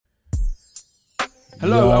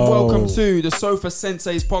Hello and welcome to the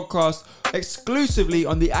SENSEI'S podcast, exclusively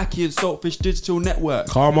on the Aki and Saltfish Digital Network.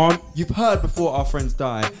 Come on. You've heard Before Our Friends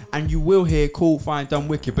Die, and you will hear Cool, Fine, Dumb,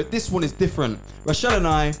 Wicked, but this one is different. Rochelle and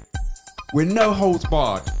I, we're no holds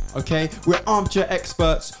barred, okay? We're armchair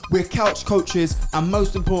experts, we're couch coaches, and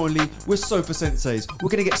most importantly, we're SENSEI'S. We're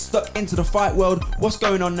gonna get stuck into the fight world, what's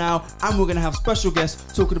going on now, and we're gonna have special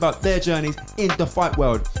guests talking about their journeys in the fight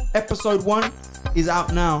world. Episode 1 is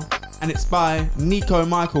out now, and it's by Nico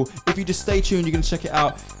Michael. If you just stay tuned, you're gonna check it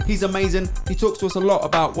out. He's amazing. He talks to us a lot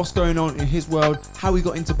about what's going on in his world, how he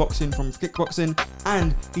got into boxing from kickboxing,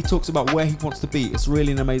 and he talks about where he wants to be. It's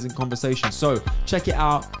really an amazing conversation. So check it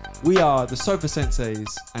out. We are the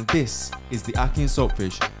SENSEI'S, and this is the Aki and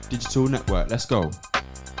Saltfish Digital Network. Let's go.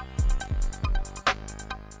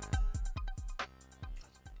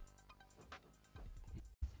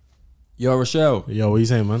 Yo, Rochelle. Yo, what you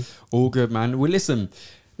saying, man? All good, man. Well, listen,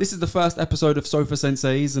 this is the first episode of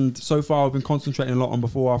SENSEI'S, and so far I've been concentrating a lot on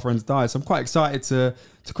Before Our Friends Die, so I'm quite excited to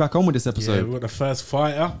crack on with this episode. Yeah, we've got the first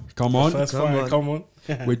fighter. Come on. Come on.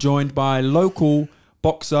 We're joined by local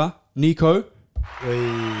boxer, Nico. Hey.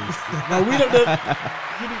 No, we don't know.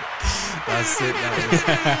 That's it.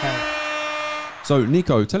 So,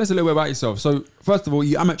 Nico, tell us a little bit about yourself. So, first of all,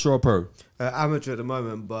 you amateur or pro? Amateur at the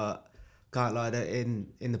moment, but can't lie, that in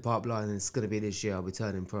the pipeline, it's going to be this year. I'll be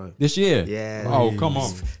turning pro. This year? Yeah. Oh, come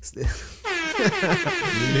on. I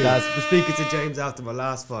was speaking to James after my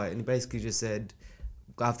last fight, and he basically just said,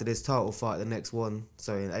 after this title fight, the next one,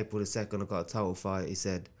 so in April the 2nd, I got a title fight. He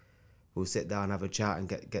said, we'll sit down, have a chat, and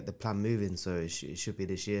get the plan moving. So it should be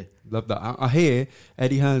this year. Love that. I hear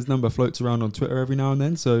Eddie Hearn's number floats around on Twitter every now and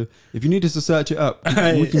then. So if you need us to search it up,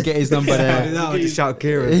 we can get his number there. I'll just shout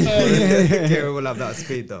Kieran. Kieran will have that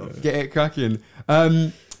speed though. Get it cracking.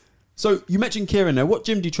 So you mentioned Kieran there. What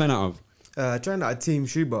gym do you train out of? I train at a Team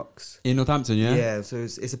Shoebox. In Northampton, yeah? Yeah, so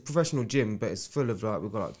it's a professional gym, but it's full of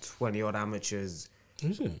we've got 20 odd amateurs.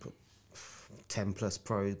 Is it? 10 plus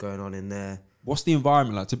pros going on in there. What's the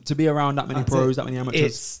environment like to be around that many pros, that many amateurs?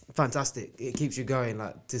 It's fantastic. It keeps you going.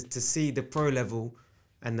 Like to see the pro level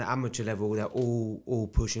and the amateur level, they're all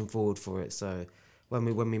pushing forward for it. So when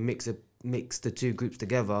we mix the two groups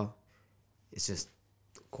together, it's just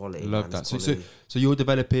quality. Love that. So you're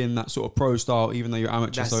developing that sort of pro style, even though you're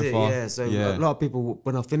amateur so far. Yeah. So a lot of people,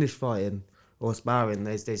 when I finish fighting or sparring,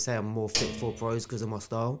 they say I'm more fit for pros because of my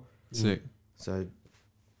style. Sick. So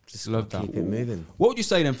just love that. Keep it moving. What would you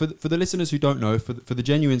say then for the listeners who don't know, for the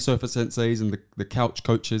genuine SENSEI'S and the couch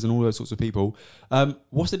coaches and all those sorts of people,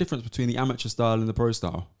 what's the difference between the amateur style and the pro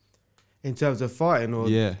style? In terms of fighting, or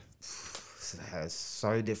yeah, it's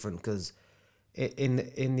so different because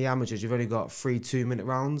in the amateurs you've only got 3 2-minute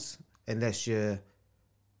rounds unless you're.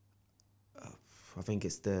 I think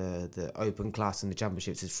it's the open class and the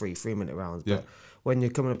championships is 3-3-minute rounds. Yeah. But when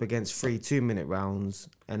you're coming up against 3 2-minute rounds,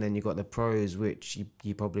 and then you've got the pros, which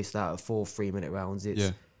you probably start at 4 3-minute rounds,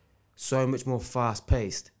 it's so much more fast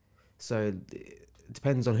paced. So it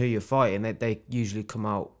depends on who you're fighting. They usually come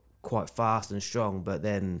out quite fast and strong, but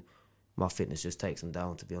then my fitness just takes them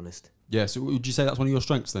down, to be honest. Yeah, so would you say that's one of your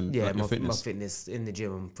strengths then? Yeah, like my fitness? fitness in the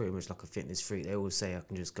gym, I'm pretty much like a fitness freak. They always say I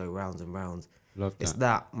can just go rounds and rounds. Love that. It's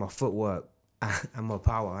that, my footwork, and my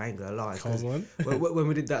power. I ain't gonna lie. Come on. when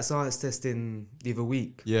we did that science testing the other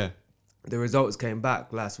week, Yeah. the results came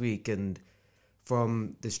back last week, and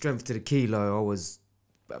from the strength to the kilo, I was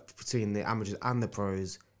between the amateurs and the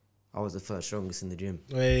pros. I was the first strongest in the gym.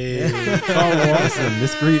 Hey, come on. Listen,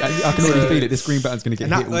 this green, I can already feel it. This green button's gonna get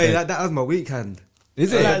hit all day. That was my weak hand.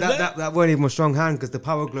 Is it? That weren't even my strong hand because the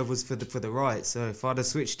power glove was for the right. So if I'd have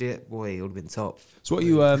switched it, boy, it would have been top. So what are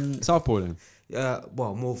you southpaw then?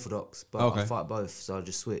 Well, I'm orthodox, but Okay. I fight both, so I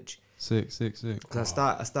just switch. Sick. Because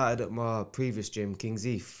I started at my previous gym, King's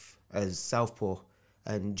Eve, as southpaw,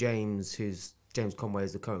 and James Conway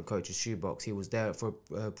is the current coach of Shoebox. He was there for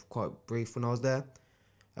quite brief when I was there,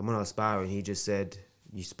 and when I was sparring, he just said,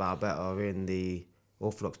 "You spar better in the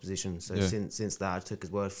orthodox position." So since that, I took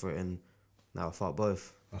his word for it, and now I fight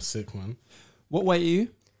both. That's sick, man. What weight are you?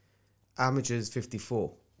 Amateurs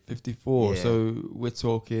 54. 54. Yeah. So we're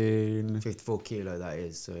talking 54 kilo, that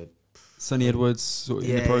is. So Sonny Edwards sort of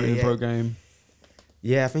in the pro game.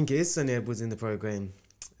 yeah, I think it is Sonny Edwards in the pro game.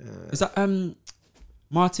 Is that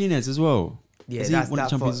Martinez as well? Yeah, Is he that's one of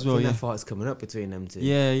that the champions fight. as well, I think yeah. that fight's coming up between them two.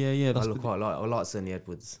 Yeah. I look quite like. I like Sonny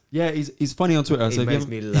Edwards. Yeah, he's funny on Twitter. He So makes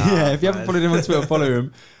me laugh. Yeah, if you haven't man. followed him on Twitter,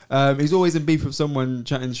 follow him. He's always in beef with someone,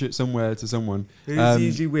 chatting shit somewhere to someone. Who's he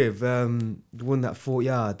usually with? The one that 40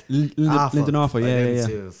 yard. Lyndon Arthur. Like, Yeah. them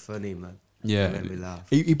two are funny, man. Yeah, It made me laugh.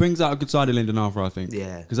 he brings out a good side of Lyndon Arthur, I think.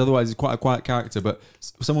 Yeah. Because otherwise he's quite a quiet character, but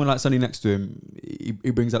someone like Sonny next to him,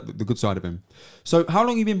 he brings out the good side of him. So how long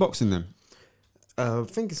have you been boxing then? I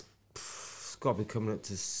think it's got to be coming up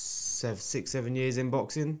to 6-7 years in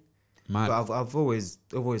boxing. Mad. But I've always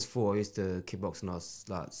thought I used to kickbox when I was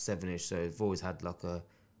like 7ish, so I've always had like a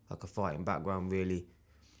fighting background really.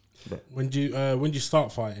 But When do you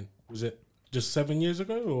start fighting? Was it just 7 years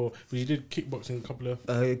ago, or you did kickboxing a couple of?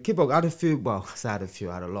 kickbox, I had a few. Well, I had a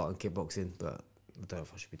few. I had a lot in kickboxing, but I don't know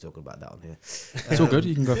if I should be talking about that on here. It's all good.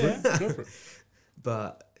 You can go for it. Go for it.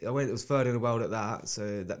 But it was third in the world at that,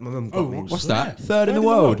 so that my mum got me. What's Yeah. that? Third in the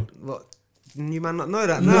world. What? You man not know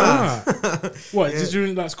that? Nah. Nah. What? Just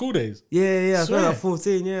during like school days? Yeah. I Swear. was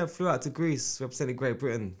 14. Yeah, flew out to Greece, represented Great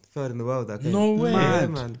Britain, third in the world. That game. No way. Yeah,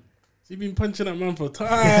 man. You've been punching that man for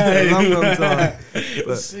time. Long time.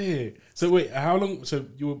 But Sick. So wait, how long? So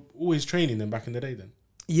you were always training then back in the day then?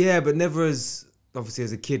 yeah, but never as obviously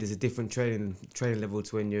as a kid. It's a different training level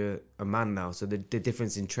to when you're a man now. So the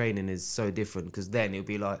difference in training is so different because then it'll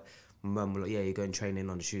be like. My mum will like, yeah, you're going training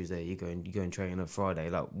on a Tuesday, you're going training on Friday,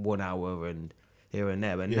 like 1 hour and here and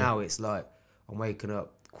there. But now it's like I'm waking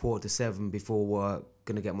up 6:45 before work,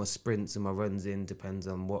 gonna get my sprints and my runs in, depends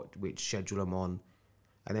on which schedule I'm on,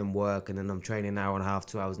 and then work, and then I'm training an hour and a half,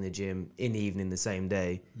 2 hours in the gym in the evening the same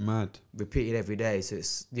day, Mad. repeated every day. So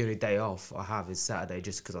it's the only day off I have is Saturday,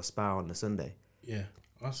 just because I spar on the Sunday. Yeah,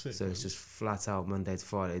 that's it. So it's just flat out Monday to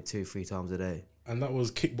Friday, 2-3 times a day. And that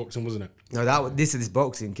was kickboxing, wasn't it? No, this is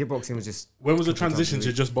boxing. Kickboxing was just. When was the couple times transition a to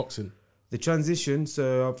week. just boxing? The transition,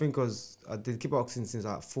 so I think I did kickboxing since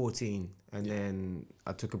like 14, and then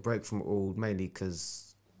I took a break from it all, mainly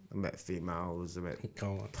because I met females, I met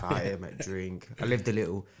Come on. pie, I met drink, I lived a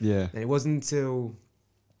little. Yeah. And it wasn't until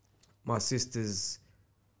my sister's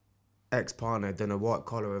ex-partner had done a white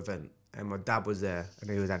collar event, and my dad was there, and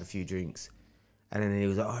he had a few drinks, and then he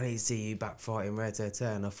was like, oh, I need to see you back fighting,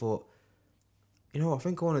 and I thought, you know what, I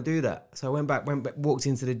think I want to do that. So I went back, walked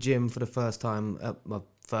into the gym for the first time at my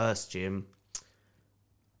first gym,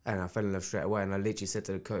 and I fell in love straight away. And I literally said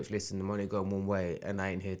to the coach, listen, I'm only going one way, and I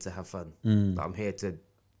ain't here to have fun. But I'm here to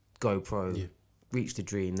go pro, reach the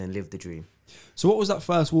dream, then live the dream. So what was that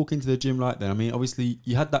first walk into the gym like then? I mean, obviously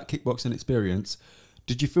you had that kickboxing experience.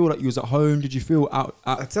 Did you feel like you was at home? Did you feel out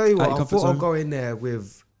I tell you out what, your I comfort thought zone? I'd go in there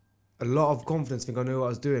with a lot of confidence, think I knew what I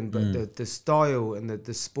was doing, but the style and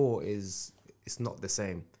the sport it's not the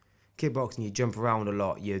same. Kickboxing, you jump around a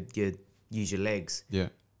lot, you use your legs. Yeah.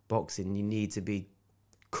 Boxing, you need to be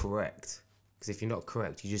correct, because if you're not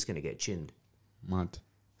correct, you're just going to get chinned. Mad.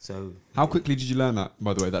 So How quickly did you learn that,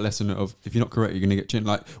 by the way, that lesson of if you're not correct, you're going to get chinned?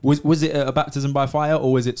 Like, was it a baptism by fire,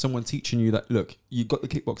 or was it someone teaching you that, look, you got the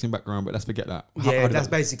kickboxing background, but let's forget that? yeah, that's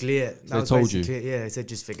basically it. So they told you? Yeah, they said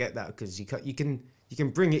just forget that, because you can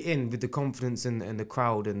bring it in with the confidence and the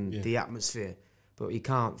crowd and the atmosphere, but you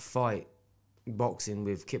can't fight boxing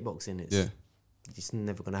with kickboxing. It's just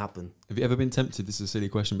never going to happen. Have you ever been tempted? This is a silly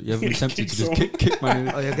question, but you ever been tempted to just kick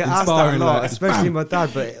man? Oh, you get asked that a lot, like, especially bam. my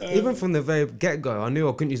dad. But even from the very get go, I knew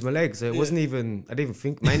I couldn't use my legs, so it wasn't even. I didn't even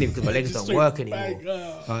think, mainly because my legs don't work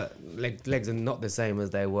anymore. Legs are not the same as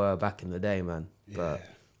they were back in the day, man. But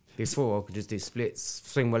before I could just do splits,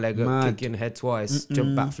 swing my leg up, Mad. kick you in the head twice,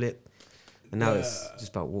 jump back flip, and now it's just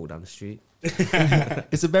about walk down the street.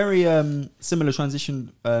 It's a very similar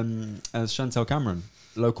transition as Chantel Cameron,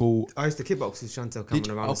 local. I used to kickbox with Chantel coming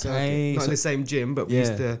around the circuit, okay, not so- in the same gym, but we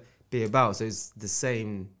used to be about. So it's the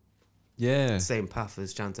same path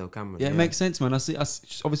as Chantel Cameron. Yeah, it makes sense, man. I see.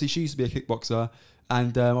 Obviously, she used to be a kickboxer,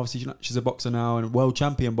 and obviously she's a boxer now and world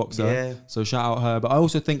champion boxer. Yeah. So shout out her. But I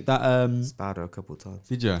also think that. Sparred her a couple of times.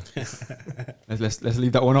 Did you? let's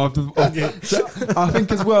leave that one off. So I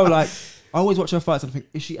think as well, like I always watch her fights and I think,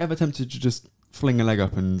 is she ever tempted to just fling a leg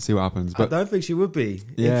up and see what happens? I But don't think she would be.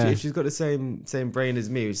 Yeah. If she's got the same brain as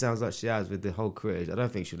me, which sounds like she has with the whole career, I don't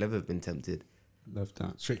think she'll ever have been tempted. love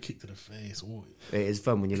that. Straight kick to the face. Ooh. It is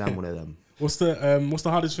fun when you land one of them. What's the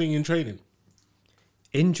hardest thing in training?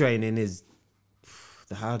 In training is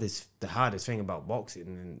the hardest thing about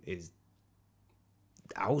boxing is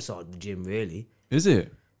outside the gym, really. Is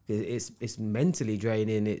it? It's mentally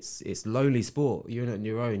draining. It's lonely sport. You're not on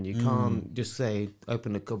your own. You can't just say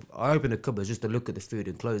open the cupboard. I open the cupboard just to look at the food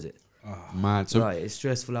and close it. Mad. So Right, it's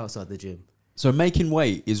stressful outside the gym. so making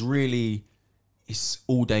weight is really, it's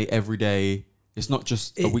all day, every day. It's not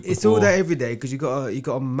just a week It's before. all day every day because you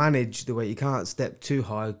gotta manage the weight. You can't step too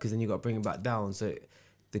high because then you got to bring it back down. So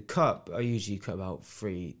the cup, I usually cut about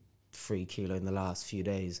 3 kilo in the last few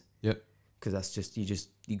days. Yep. because that's just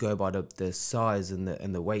you go by the size and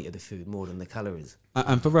the weight of the food more than the calories.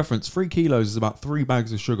 And for reference, 3 kilos is about 3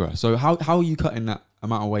 bags of sugar. So how are you cutting that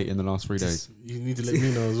amount of weight in the last 3 days? You need to let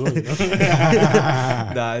me know as well. You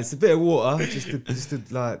know? Nah, it's a bit of water, just to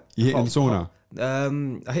like. You hitting the sauna?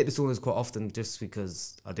 I hit the saunas quite often just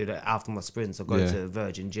because I do that after my sprints. I go to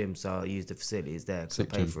Virgin Gym, so I use the facilities there because I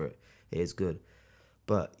pay for it. It is good,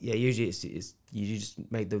 but yeah, usually it's you just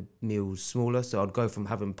make the meals smaller. So I'd go from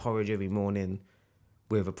having porridge every morning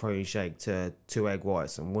with a protein shake to 2 egg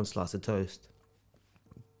whites and 1 slice of toast.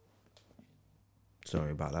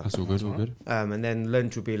 Sorry about that. That's all good, all good. And then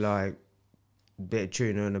lunch would be like a bit of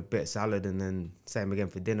tuna and a bit of salad, and then same again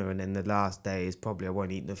for dinner. And then the last day is probably I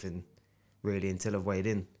won't eat nothing really until I've weighed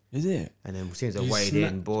in. Is it? And then as soon as I weighed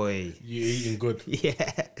in, boy, You're eating good.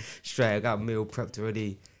 yeah, straight. I got meal prepped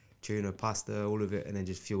already, tuna, pasta, all of it, and then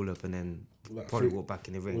just fuel up, and then probably walk back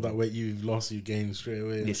in the ring. All that weight you've lost, you gained straight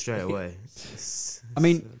away. Yeah, straight away. I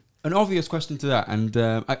mean, an obvious question to that, and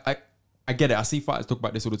I get it. I see fighters talk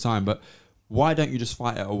about this all the time, but why don't you just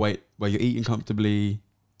fight at a weight where you're eating comfortably?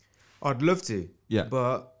 I'd love to, Yeah.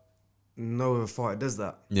 but no other fighter does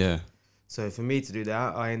that. Yeah. So for me to do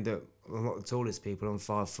that, I end up. I'm not the tallest people. I'm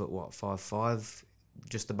 5'5",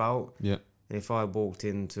 just about. Yeah. And if I walked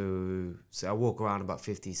into, so I walk around about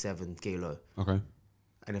 57 kilo. Okay.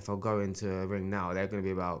 And if I go into a ring now, they're going to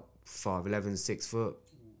be about 5'11", 6 foot.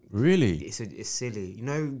 Really? It's silly. You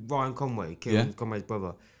know Ryan Conway, Conway's brother.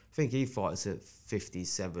 I think he fights at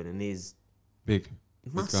 57 and he's Big.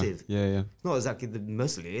 massive. Yeah, yeah. Not exactly the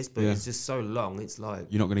muscliest, but it's just so long. It's like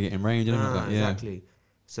You're not going to get in range and anything like that. Yeah. exactly.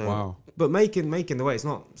 So, Wow. but making the weight, it's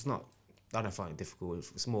not. I don't find it difficult.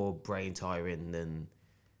 It's more brain tiring than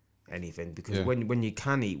anything because when you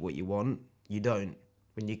can eat what you want, you don't.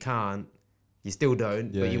 When you can't, you still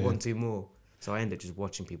don't, but you want to more. So I end up just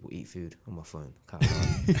watching people eat food on my phone. Can't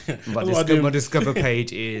lie. My Discover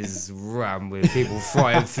page is rammed with people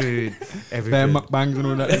frying food, everything. Bare mukbangs and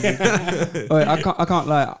all that. Wait, I can't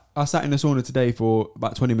lie. I sat in the sauna today for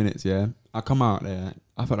about 20 minutes, yeah. I come out there,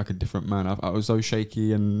 I felt like a different man. I was so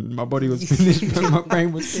shaky and my body was finished, but my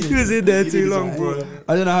brain was finished. You was in there too long, bro.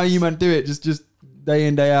 I don't know how you man do it. Just day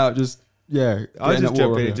in, day out, I just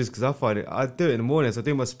jump in it just because I find it. I do it in the morning, so I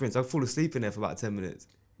do my sprints. I fall asleep in there for about 10 minutes.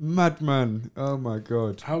 Madman. Oh my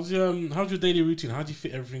God. How's your daily routine? How do you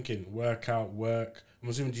fit everything in? Workout, work. I'm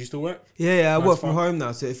assuming, do you still work? Yeah, I work from home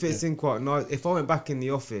now, so it fits in quite nice. If I went back in the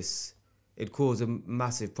office, it'd cause a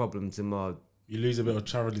massive problem to my... You lose a bit of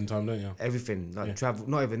travelling time, don't you? Everything, travel.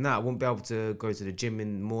 Not even that. I wouldn't be able to go to the gym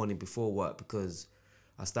in the morning before work because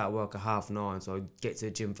I start work at 9:30, so I get to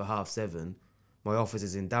the gym for 7:30. My office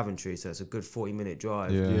is in Daventry, so it's a good 40-minute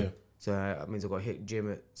drive. Yeah. So that means I've got to hit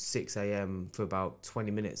gym at 6 a.m. for about 20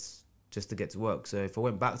 minutes just to get to work. So if I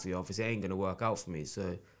went back to the office, it ain't going to work out for me.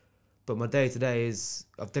 So, but my day-to-day is,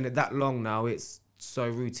 I've done it that long now, it's so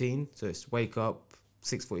routine. So it's wake up,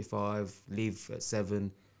 6:45, leave at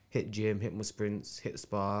 7, hit gym, hit my sprints, hit the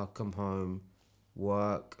spa, come home,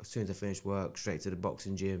 work. As soon as I finish work, straight to the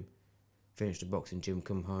boxing gym. Finish the boxing gym,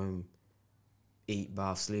 come home, eat,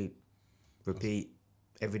 bath, sleep, repeat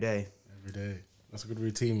every day. Every day. That's a good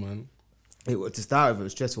routine, man. To start with, it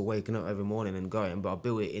was stressful waking up every morning and going, but I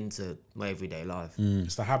built it into my everyday life.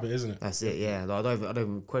 It's the habit, isn't it? That's it, yeah. Like, I don't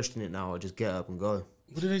even question it now. I just get up and go.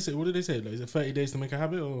 What did they say? Like, is it 30 days to make a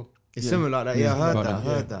habit, or? It's something like that. Yeah, I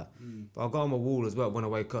heard that. Mm. But I got on my wall as well. When I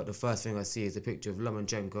wake up, the first thing I see is a picture of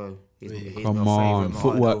Lomachenko. He's Come my on, favourite, my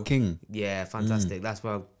footwork idol. king. Yeah, fantastic. That's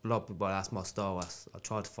where a lot of people. That's my style. I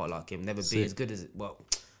try to fight like him. Never be as good as it. Well,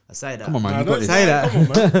 I say that. Come on, man. You got this. Say that. Come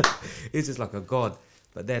on, man. He's just like a god.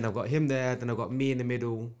 But then I've got him there, then I've got me in the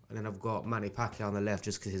middle, and then I've got Manny Pacquiao on the left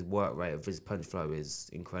just because his work rate of his punch flow is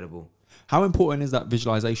incredible. How important is that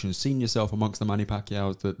visualization? Seeing yourself amongst the Manny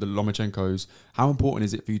Pacquiaos, the Lomachenkos. How important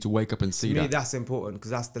is it for you to wake up and see To me, that? that's important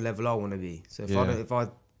because that's the level I want to be. So if I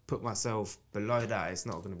put myself below that, it's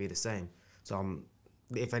not going to be the same. So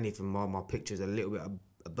if anything, my picture's a little bit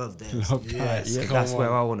above there. Yes, So that's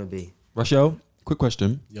where I want to be. Rochelle, quick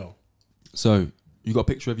question. Yo. So you got a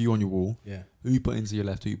picture of you on your wall. Yeah. Who you put into your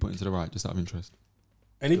left? Who you put into the right? Just out of interest.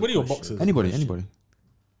 Anybody or boxers? Anybody.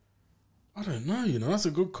 I don't know, that's a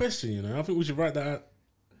good question, I think we should write that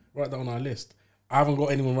on our list. I haven't got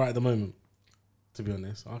anyone right at the moment, to be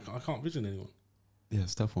honest. I can't vision anyone. Yeah,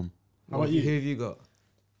 it's a tough one. How about you? Who have you got?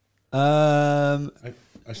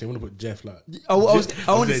 Actually, I want to put Jeff, like... I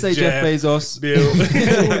want to say Jeff Bezos. Bill.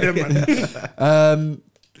 All them,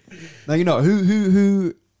 man. Now,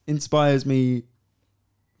 who inspires me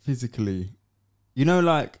physically?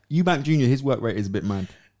 Like Eubank Jr., his work rate is a bit mad.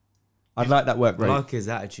 I'd like that work I rate. like his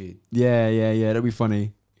attitude. Yeah, that'd be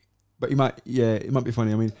funny. But it might be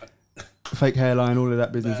funny. I mean, fake hairline, all of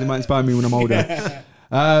that business. It might inspire me when I'm older.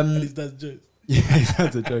 And his dad's jokes. Yeah,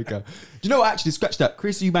 that's a joker. Do you know what? Actually, scratch that.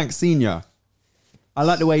 Chris Eubanks Senior. I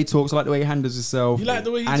like the way he talks. I like the way he handles himself. You like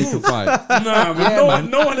the way he and talks? he can fight. Nah, man,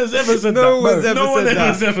 no one has ever said that. No one's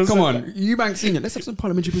ever said that. Come on, Eubanks Senior. Let's have some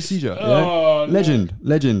parliamentary procedure. Oh, yeah? Legend.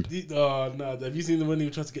 Oh, no. Have you seen the one he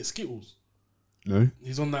tried to get Skittles? No.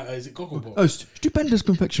 He's on that. Is it Cocklebot? Oh, Stupendous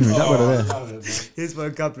Confectionery. That word I there. love it, man. His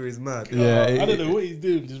vocabulary is mad. Yeah, I don't know what he's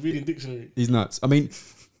doing. Just reading dictionary. He's nuts. I mean,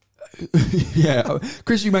 yeah.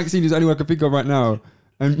 Chris Eubanks Senior is the only one I can think of right now,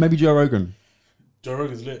 and maybe Joe Rogan. Joe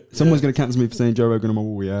Rogan's lit. Someone's going to cancel me for saying Joe Rogan on my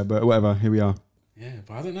wall, yeah, but whatever, here we are. Yeah,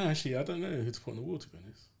 but I don't know, actually. I don't know who to put on the wall, to be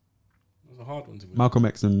honest. It was a hard one to be. Malcolm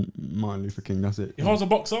X and Martin Luther King, that's it. If I was a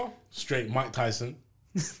boxer, straight Mike Tyson.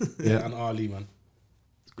 Yeah. And Ali, man.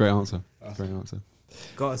 Great answer. Great answer.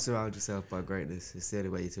 Got to surround yourself by greatness. It's the only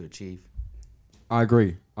way to achieve. I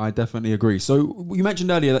agree. I definitely agree. So you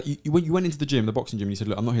mentioned earlier that when you went into the gym, the boxing gym, and you said,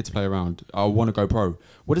 look, I'm not here to play around. I want to go pro.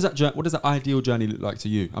 What does that ideal journey look like to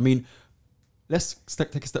you? I mean, let's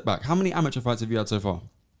take a step back. How many amateur fights have you had so far?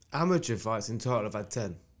 Amateur fights in total, I've had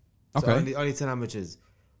 10. So Okay. only 10 amateurs.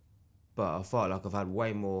 But I felt like I've had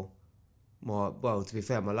way more. Well, to be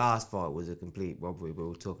fair, my last fight was a complete robbery, but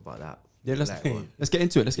we'll talk about that. Yeah, let's later on. get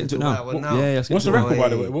into it. Let's get into it Talk now. about that one now. Yeah, let's get What's the into it. record, by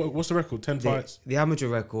the Hey. way? What's the record? 10 fights? The amateur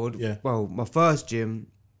record. Yeah. Well, my first gym,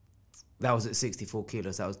 that was at 64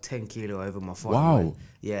 kilos. That was 10 kilo over my fight. Wow. weight.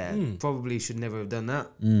 Yeah. Probably should never have done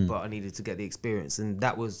that, but I needed to get the experience. And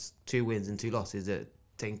that was 2 wins and 2 losses at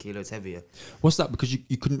 10 kilos heavier. What's that? Because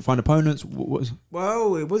you couldn't find opponents? What was...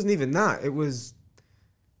 Well, it wasn't even that. It was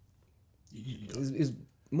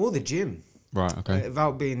more the gym. Right, okay.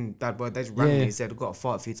 Without being bad boy, they just rang Yeah. me and said, I've got a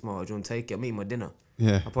fight for you tomorrow. Do you want to take it? I'm eating my dinner.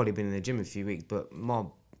 Yeah. I've probably been in the gym a few weeks, but my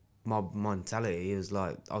mentality is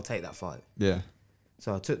like, I'll take that fight. Yeah.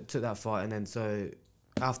 So I took that fight, and then so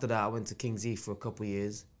after that, I went to King's Heath for a couple of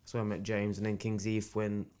years. So I met James, and then King's Heath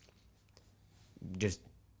went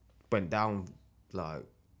down. Like,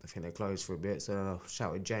 I think they closed for a bit. So then I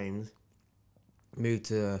shouted James, moved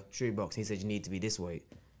to Shootbox. He said, you need to be this weight.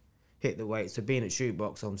 Hit the weight. So being at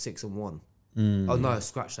Shootbox, I'm 6-1. Oh no,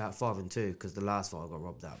 scratch that, 5-2, because the last fight I got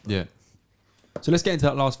robbed out. Yeah. So let's get into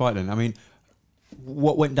that last fight then. I mean,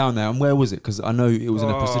 what went down there and where was it? Because I know it was in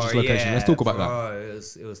a prestigious location. Yeah, Let's talk about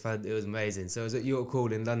that. It was fun. It was amazing. So it was at York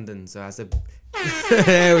Hall in London. So I said,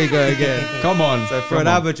 there we go again. Come on. So for an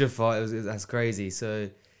amateur fight, that's crazy. So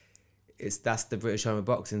that's the British Home of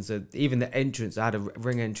Boxing. So even the entrance, I had a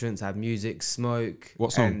ring entrance, I had music, smoke.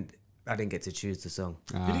 What song? And I didn't get to choose the song.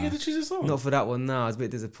 Did you get to choose a song? Not for that one. No, I was a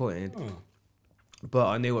bit disappointed. Oh. But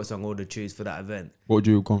I knew what song I would choose for that event. What would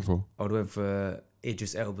you have gone for? I would went for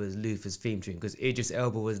Idris Elba's Luther's theme tune, because Idris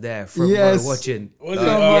Elba was there front Yes. row watching. Was it?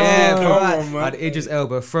 Yeah, Oh, bro. come on, man. I had Idris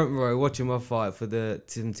Elba front row watching my fight for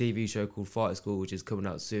some TV show called Fight School, which is coming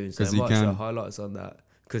out soon. So 'Cause I he might can. show highlights on that,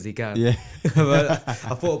 because he can. Yeah. But I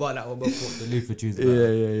thought about that one before the Luther tunes.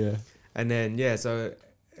 Yeah. And then so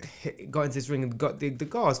got into this ring and got the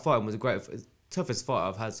guy I was fighting was toughest fight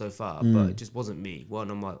I've had so far, but it just wasn't me.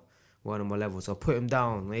 Weren't on my level. So I put him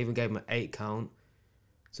down. I even gave him an 8 count.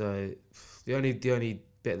 So the only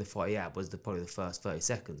bit of the fight he had was probably the first 30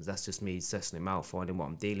 seconds. That's just me sussing him out, finding what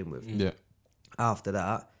I'm dealing with. Yeah. After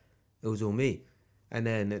that, it was all me. And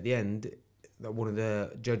then at the end, one of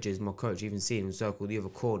the judges, my coach, even seen him circle the other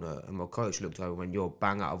corner, and my coach looked over and went, "You're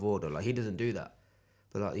bang out of order." Like, he doesn't do that.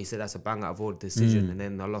 But like he said, that's a bang out of order decision. And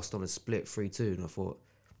then I lost on a split 3-2, and I thought,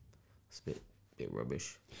 it's a bit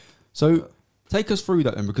rubbish. So take us through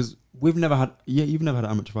that then, because you've never had an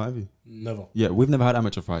amateur fight, have you? Never. Yeah, we've never had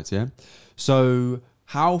amateur fights, yeah? So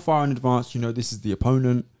how far in advance do you know this is the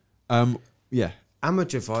opponent? Yeah.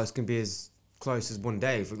 Amateur fights can be as close as one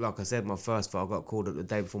day. Like I said, my first fight I got called up the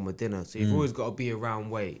day before my dinner. So you've always got to be around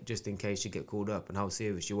weight just in case you get called up and how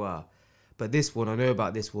serious you are. But this one, I know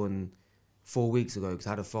about this one 4 weeks ago, because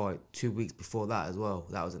I had a fight 2 weeks before that as well.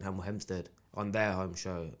 That was at Hemel Hempstead on their home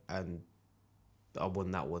show, and I won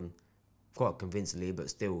that one quite convincingly, but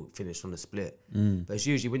still finished on a split. But it's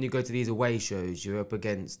usually when you go to these away shows, you're up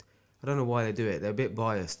against, I don't know why they do it, they're a bit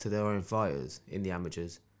biased to their own fighters in the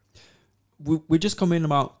amateurs. We're just coming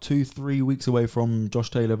about 2-3 weeks away from Josh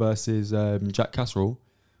Taylor versus Jack Catterall,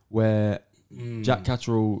 where Jack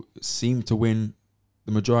Catterall seemed to win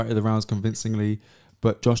the majority of the rounds convincingly,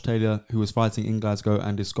 but Josh Taylor, who was fighting in Glasgow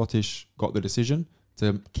and is Scottish, got the decision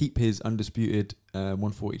to keep his undisputed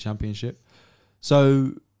 140 championship.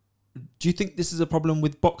 So do you think this is a problem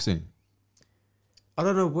with boxing? I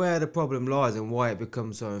don't know where the problem lies and why it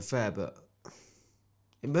becomes so unfair, but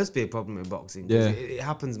it must be a problem in boxing. 'Cause Yeah. it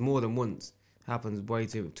happens more than once. It happens way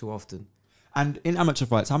too often. And in amateur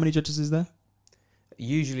fights, how many judges is there?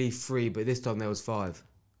 Usually 3, but this time there was 5.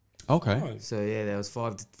 Okay. Right. So yeah, there was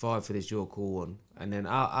 5 for this York Hall one. And then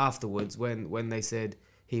afterwards, when they said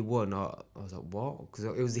he won, I was like, what? Because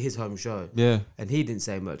it was his home show. Yeah. And he didn't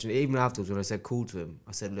say much. And even afterwards, when I said cool to him,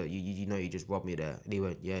 I said, look, you know you just robbed me there. And he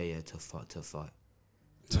went, yeah, tough fight.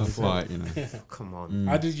 Tough fight, you know. Come on.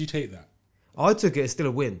 How did you take that? I took it as still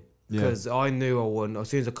a win. Yeah. Because I knew I won. As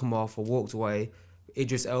soon as I come off, I walked away.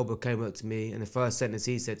 Idris Elba came up to me, and the first sentence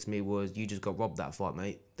he said to me was, you just got robbed that fight,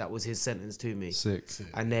 mate. That was his sentence to me. Sick.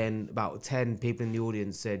 And then about 10 people in the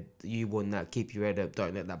audience said, you won that, keep your head up,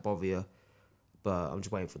 don't let that bother you. But I'm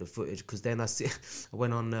just waiting for the footage, because then I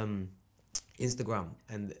went on Instagram,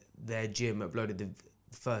 and their gym uploaded the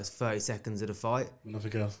first 30 seconds of the fight.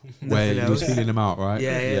 Nothing else. Where you was feeling him out, right?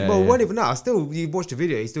 Yeah. Well, not even that. You watch the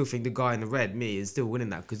video, you still think the guy in the red, me, is still winning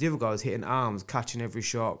that, because the other guy was hitting arms, catching every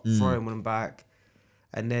shot, throwing one back.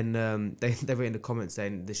 And then they were in the comments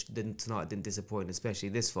saying tonight didn't disappoint, especially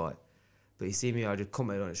this fight. But you see me, I just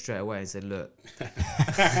commented on it straight away and said, look.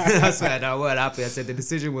 I swear, I weren't happy. I said the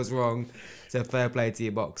decision was wrong. So fair play to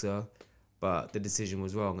your boxer. But the decision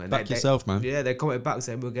was wrong. And Back yourself, man. Yeah, they commented back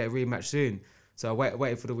saying we'll get a rematch soon. So I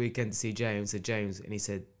waited for the weekend to see James. Said James, and he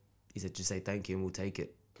said just say thank you and we'll take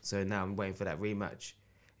it. So now I'm waiting for that rematch.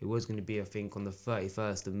 It was going to be, I think, on the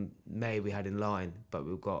 31st of May we had in line, but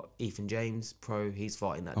we've got Ethan James, pro. He's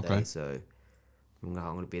fighting that day, so I'm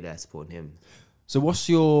going to be there supporting him. So what's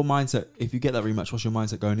your mindset if you get that rematch? What's your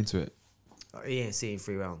mindset going into it? He ain't seeing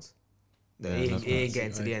 3 rounds. Yeah, he ain't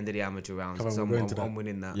getting to the end of the amateur rounds. Come on, So we're going to I'm that.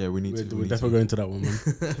 winning that. Yeah, we need to. We're definitely going to that one,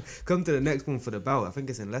 man. Come to the next one for the belt. I think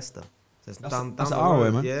it's in Leicester. So it's down that's the our way,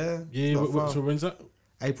 road. man. Yeah. Yeah, not far. so when's that?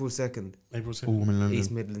 April 2nd. April 2nd. All in London. East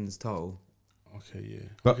Midlands total. Okay, yeah.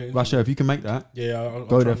 But okay, Rasha, if you can make that, yeah, I'll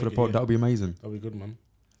go try there and for the make it, pod. yeah. That'll be amazing. That'll be good, man.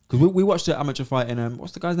 Because we watched the amateur fight in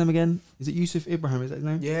what's the guy's name again? Is it Yusuf Ibrahim? Is that his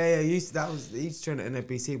name? Yeah. He's training at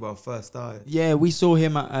NFBC when I first started. Yeah, we saw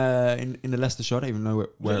him at, in the Leicester show. I don't even know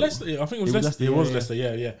where. Leicester, yeah, I think it was It was Leicester. Leicester, It was yeah. Leicester,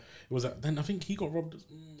 yeah. It was that. Then I think he got robbed.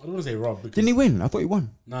 I don't want to say robbed. Because, Didn't he win? I thought he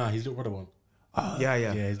won. Nah, his little brother won. Yeah.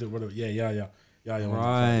 Yeah, his little brother. Yeah. won that fight,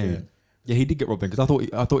 Right. yeah. Yeah, he did get robbed then because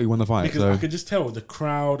I thought he won the fight. Because So I could just tell the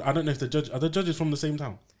crowd. I don't know if are the judges from the same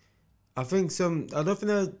town? I think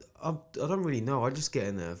I don't really know. I just get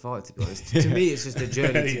in there and fight, to be honest. To me, it's just a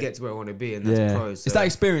journey to get to where I want to be, and that's pros. So it's that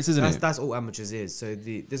experience, isn't it? that's all amateurs is. So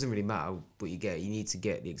it doesn't really matter what you get. You need to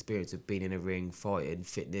get the experience of being in a ring, fighting,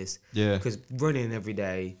 fitness. Yeah. Because running every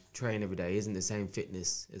day, training every day isn't the same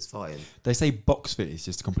fitness as fighting. They say box fit is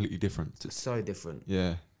just completely different. It's so different.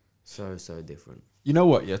 Yeah. So different. You know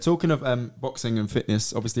what? Yeah. Talking of boxing and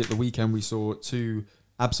fitness, obviously at the weekend we saw 2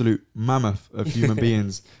 absolute mammoth of human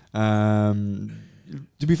beings.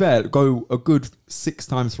 To be fair, go a good 6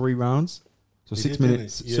 times 3 rounds. So They 6 did, didn't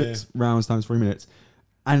minutes, they? Yeah. 6 rounds times 3 minutes.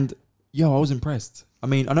 And I was impressed. I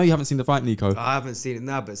mean, I know you haven't seen the fight, Nico, I haven't seen it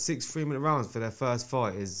now, but 6 3-minute rounds for their first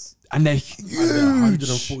fight is. and they're And huge.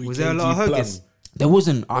 140 Was there a lot of kg hugging? plus. There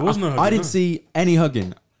wasn't. There was no hugging, I didn't no. see any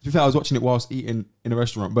hugging. To be fair, I was watching it whilst eating in a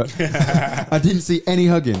restaurant, but I didn't see any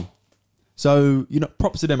hugging. So,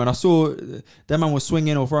 props to them. And I saw their man was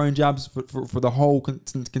swinging or throwing jabs for the whole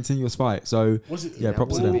continuous fight. So, Was it? yeah,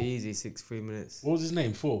 props to Wouldn't them. be easy 6 3 minutes. What was his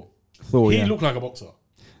name? Thor. Thor, He yeah. looked like a boxer.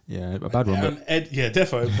 Yeah, a bad one. But And Ed, yeah,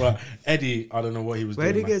 defo. But Eddie, I don't know what he was Where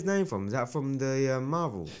did doing. he get his name from? Is that from the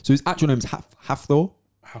Marvel? so his actual name's Hafthor.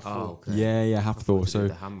 Oh, okay. Yeah, Hafthor. So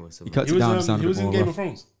the hammer or he something. cuts He it down. was, sound he a was bit in more Game rough. of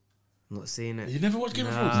Thrones. Not seeing it. You never watched Game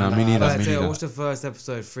of Thrones? No, me neither. I Me neither. watched the first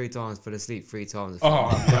episode 3 times, fell asleep 3 times. Oh,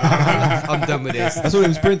 I'm done with this. That's all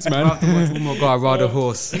him sprints, I man. have to watch one more guy ride a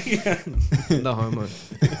horse. No homo.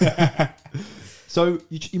 So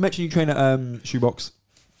you mentioned you train at Shoebox.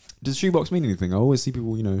 Does Shoebox mean anything? I always see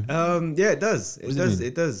people, Yeah, it does. It does it does. mean?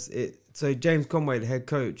 It does. So James Conway, the head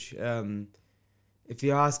coach, if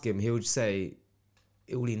you ask him, he would say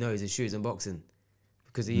all he knows is shoes and boxing,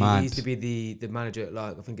 because he Mad. used to be the manager at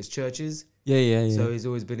I think it's Churches. Yeah. So he's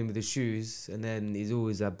always been in with the shoes, and then he's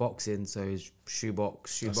always at boxing. So he's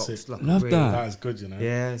shoebox, sick. like Love a ring. that. that is good, you know.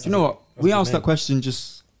 Yeah. Do you know what? That's We a good asked that name. question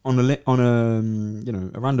just on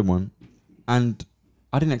a random one, and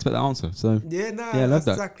I didn't expect that answer. So Yeah, no, Yeah, I love that's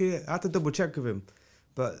that. exactly it. I had to double check with him,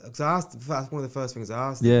 but because I asked, that's one of the first things I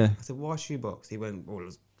asked. Yeah. him. I said, "Why shoebox?" He went, "Well,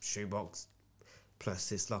 it's shoebox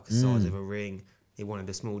plus it's like the size of a ring." He wanted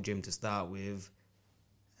a small gym to start with,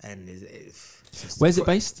 and it's just where's it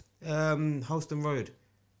based? Holston Road.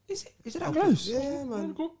 Is it that close? Yeah,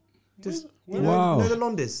 man. Cool. Just Where- you Wow. know the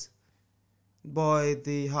Londis by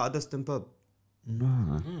the Heart of Dustin pub.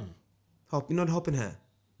 No. You know the Hopping Hair.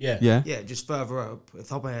 Yeah. Yeah. Yeah, just further up. If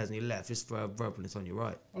Hopping Hair's on your left, just further up and it's on your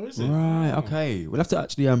right. Oh, is it? Right. Okay. We'll have to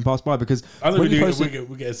actually pass by because I don't when you really. posted-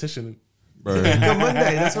 We get a session. Bro. On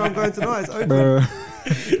Monday, that's where I'm going tonight. It's open. Bro.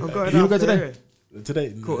 I'm going You out go there.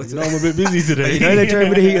 Today, Cool. you know, I'm a bit busy today. You know they train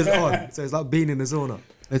with the heaters on, so it's like being in the sauna.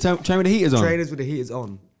 They train with the heaters on. Trainers with the heaters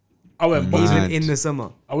on, I went Man. boxing. even in the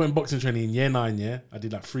summer. I went boxing training in year 9. Yeah, I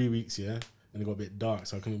did like 3 weeks. Yeah, and it got a bit dark,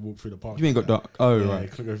 so I couldn't walk through the park. You ain't got dark. Oh, Yeah, I right.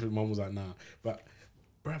 couldn't go through. Mum was like, "Nah," but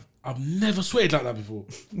bruv, I've never sweated like that before.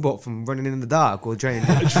 What, from running in the dark or training?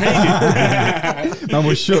 Man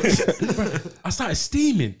was shook. I started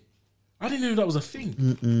steaming. I didn't know that was a thing.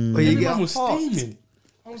 Well, you Everyone get was hot. steaming.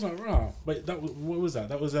 I was like, "Right." But that was, what was that?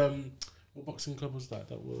 That was what boxing club was that?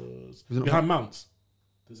 That was Was it behind Mounts.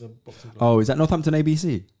 There's a boxing club. Oh, is that Northampton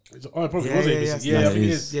ABC? Oh, it probably Yeah, was yeah, ABC. yeah. Yeah, I it think it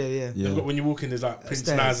is. is. Yeah, yeah. Yeah. They've got, when you walk in, there's like Prince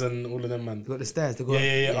Stairs. Naz and all of them, man. You got the stairs. They got,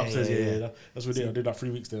 Yeah, upstairs. Yeah. That's what we did. I did like 3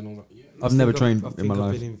 weeks there, and I was like, yeah. I've never I trained think in my I've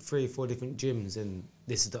life. been in 3 or 4 different gyms, and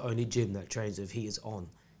this is the only gym that trains with heaters on.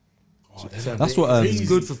 Oh, So That's what, it's crazy.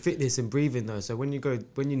 good for fitness and breathing though. So when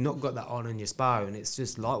you're not got that on and you're sparring, it's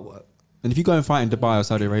just light work. And if you go and fight in Dubai or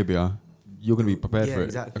Saudi Arabia, you're going to be prepared Yeah, for it,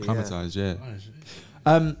 exactly, acclimatized. Yeah.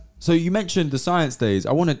 Oh, shit. So you mentioned the science days.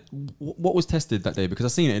 I wanted what was tested that day because I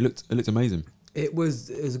seen it. It looked amazing. It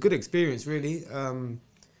was a good experience, really.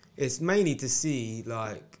 It's mainly to see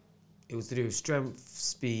it was to do with strength,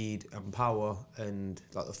 speed, and power, and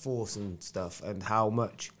like the force and stuff, and how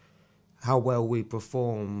well we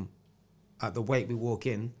perform at the weight we walk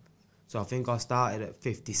in. So I think I started at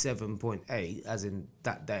 57.8, as in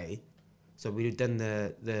that day. So we'd done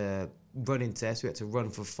the running test. We had to run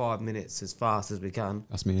for 5 minutes as fast as we can.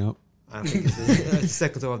 That's me up. I think it's the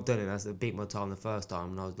second time I've done it. I beat my time the first time,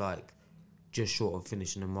 and I was like just short of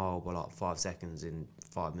finishing a mile by like 5 seconds in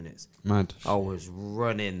 5 minutes. Mad. I was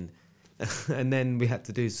running, and then we had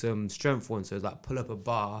to do some strength ones. So it was like pull up a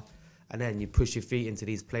bar, and then you push your feet into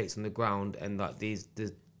these plates on the ground, and like the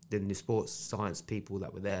new sports science people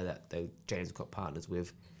that were there that James got partners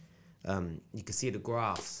with, you could see the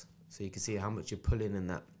graphs, so you could see how much you're pulling and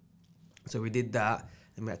that. So we did that,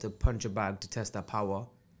 and we had to punch a bag to test our power.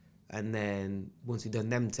 And then once we'd done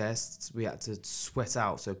them tests, we had to sweat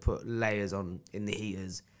out, so put layers on in the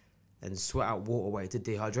heaters and sweat out water weight to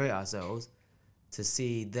dehydrate ourselves to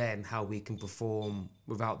see then how we can perform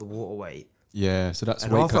without the water weight. Yeah. So that's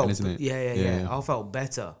And weight I cutting, felt, isn't it? Yeah. I felt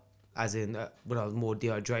better, as in when I was more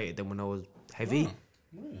dehydrated than when I was heavy.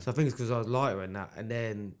 So I think it's because I was lighter and that. And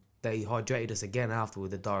then they hydrated us again after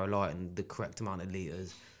with the Dialyte and the correct amount of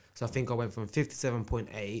litres. So I think I went from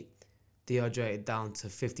 57.8 dehydrated down to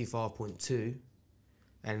 55.2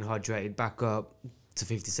 and hydrated back up to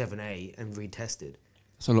 57.8 and retested.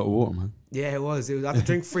 That's a lot of water, man. Yeah, it was. I had to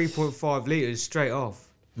drink 3.5 litres straight off.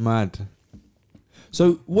 Mad.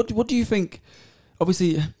 So what do you think?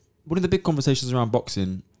 Obviously, one of the big conversations around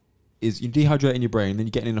boxing is you dehydrating your brain, then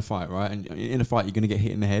you're getting in a fight, right? And in a fight, you're going to get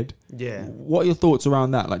hit in the head. Yeah. What are your thoughts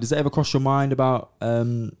around that? Like, does it ever cross your mind about,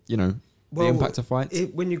 the impact of fights?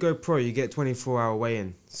 When you go pro, you get 24-hour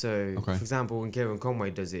weigh-in. So, Okay. for example, when Kieran Conway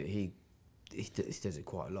does it, he does it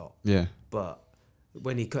quite a lot. Yeah. But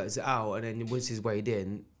when he cuts it out, and then once he's weighed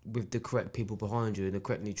in, with the correct people behind you and the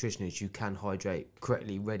correct nutritionists, you can hydrate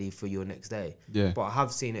correctly, ready for your next day. Yeah. But I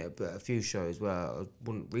have seen it at a few shows where I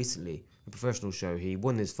won recently, a professional show, he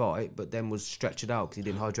won his fight, but then was stretched out because he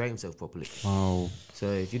didn't hydrate himself properly. Oh. So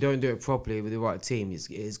if you don't do it properly with the right team, it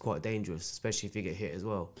is quite dangerous, especially if you get hit as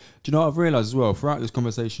well. Do you know what I've realised as well? Throughout this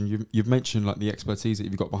conversation, you've mentioned like the expertise that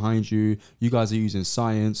you've got behind you. You guys are using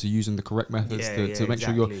science, you're using the correct methods to make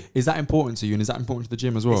sure you're... Is that important to you, and is that important to the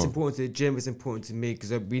gym as well? It's important to the gym, it's important to me,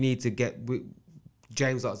 because we need to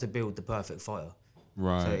James likes to build the perfect fighter.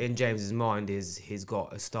 Right. So in James's mind, he's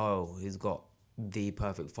got a style, he's got the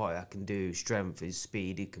perfect fighter that can do strength, his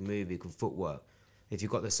speed, he can move, he can footwork. If you've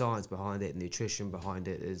got the science behind it, nutrition behind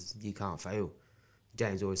it, you can't fail.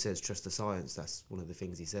 James always says, trust the science. That's one of the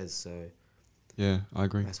things he says. So Yeah, I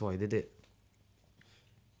agree. that's why he did it.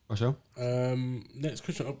 Rochelle? Next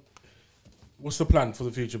question. What's the plan for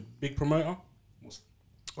the future? Big promoter?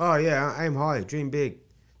 Oh yeah, aim high, dream big.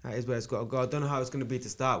 That is where it's got to go. I don't know how it's going to be to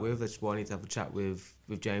start with. That's why I need to have a chat with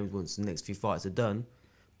James once the next few fights are done.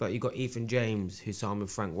 But you've got Ethan James, who's signed with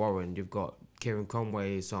Frank Warren. You've got Kieran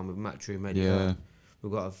Conway, who's signed with Matthew Medica. Yeah.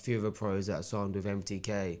 We've got a few other pros that are signed with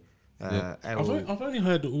MTK. Yeah. I've only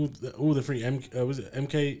heard all the three. Was it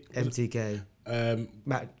MK? MTK.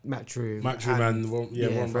 Matthew. Man.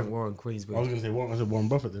 Warren Frank Buffett. Warren, I was Queensbridge. going to say Warren. I said Warren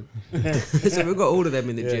Buffett then. So we've got all of them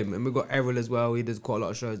in the Yeah. gym. And we've got Errol as well. He does quite a lot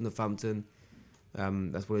of shows in Northampton.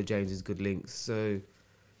 That's one of James's good links. So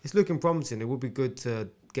it's looking promising. It would be good to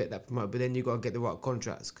get that promoted, but then you got to get the right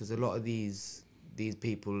contracts, because a lot of these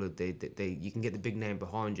people, they you can get the big name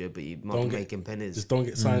behind you, but you might be making pennies. Just don't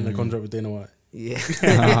get signed a contract with Dana White. Yeah.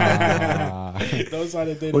 Those are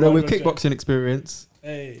the days. Although with kickboxing experience,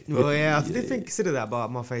 Hey. Well, yeah, I didn't consider that, but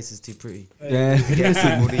my face is too pretty. yeah, Well, you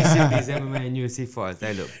see these MMA and UFC fighters,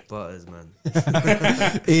 they look butters, man.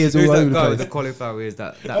 ears Who's all that over the guy with place. the cauliflower ears?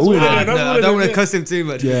 That all of I them. don't want to cuss him too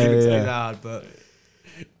much. Yeah, Yeah, yeah, too yeah. loud, but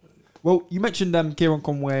Well, you mentioned Kieran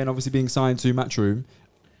Conway and obviously being signed to Matchroom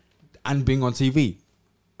and being on TV.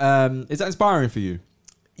 Is that inspiring for you?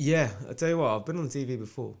 yeah, I tell you what, I've been on TV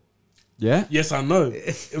before. Yeah. Yes, I know. It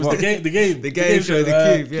was the game. The game show,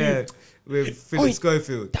 the Cube, yeah, with Philip Oi.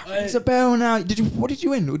 Schofield. That rings a bell now. What did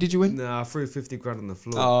you win? What did you win? Nah, I threw 50 grand on the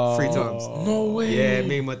floor Oh. 3 times. No way. Yeah,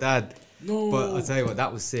 me and my dad. No. But I tell you what,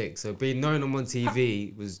 that was sick. So being known on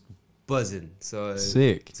TV was buzzing. So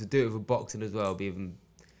Sick. to do it with boxing as well, be even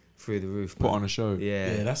through the roof. Put man. on a show.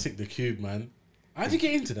 Yeah. Yeah, that's sick. The Cube, man. How'd you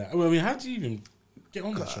get into that? Well, I mean, how'd you even get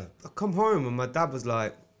on that show? I come home and my dad was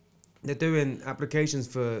like, they're doing applications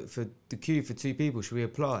for the queue for 2 people. Should we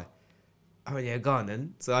apply? I went, yeah, go on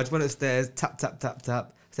then. So I just went upstairs, tap, tap, tap,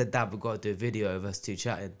 tap. I said, Dad, we've got to do a video of us 2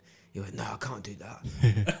 chatting. He went, no, I can't do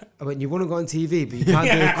that. I went, you want to go on TV, but you can't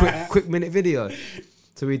do a quick minute video.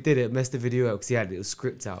 So we did it, messed the video up because he had a little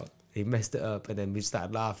script out. He messed it up and then we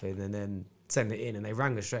started laughing and then sent it in and they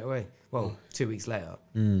rang us straight away. Well, 2 weeks later.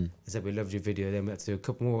 They said, we loved your video. Then we had to do a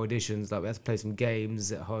couple more auditions. Like we had to play some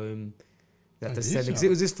games at home. We had to send it, because it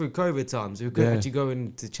was just through COVID times. We couldn't actually go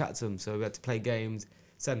in to chat to them. So we had to play games,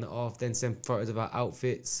 send it off, then send photos of our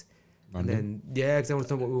outfits. And then, because they wanted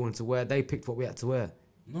to know what we wanted to wear. They picked what we had to wear.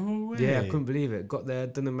 No way. Yeah, I couldn't believe it. Got there,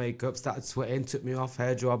 done the makeup, started sweating, took me off,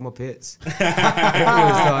 hair dried my pits.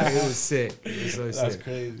 It was sick. It was so That's sick.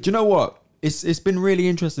 crazy. Do you know what? It's been really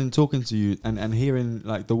interesting talking to you and hearing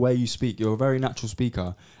like the way you speak. You're a very natural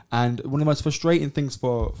speaker. And one of the most frustrating things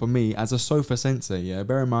for me as a sofa sensei, yeah,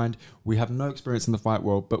 bear in mind, we have no experience in the fight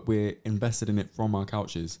world, but we're invested in it from our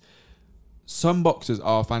couches. Some boxers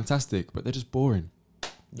are fantastic, but they're just boring.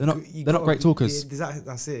 They're not great talkers. Yeah,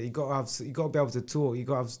 that's it. You got to be able to talk. You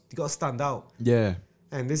got to stand out. Yeah.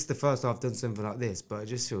 And this is the first time I've done something like this, but it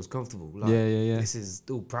just feels comfortable. Like, Yeah. This is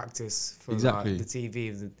all practice for Exactly. like, the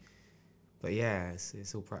TV. But yeah,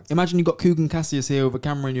 it's all practice. Imagine you got Kugan Cassius here with a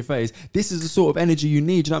camera in your face. This is the sort of energy you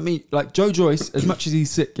need. Do you know what I mean? Like Joe Joyce, as much as he's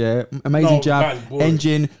sick, yeah, amazing jab,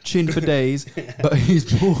 engine, chin for days, but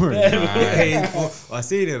he's boring. I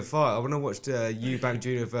seen him fight. When I watched Eubank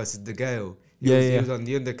Jr. versus De Gale, he was on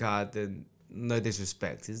the undercard, and no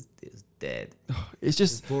disrespect, it was dead. It's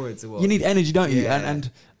just boring to watch. You need energy, don't you? Yeah.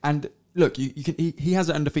 And look, you can. He has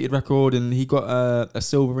an undefeated record, and he got a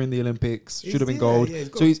silver in the Olympics. Should have been gold. Yeah,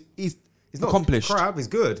 so he's not accomplished. Crap, he's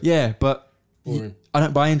good. Yeah, but Boring. I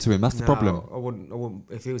don't buy into him. That's the problem. I wouldn't.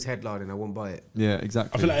 If he was headlining, I wouldn't buy it. Yeah,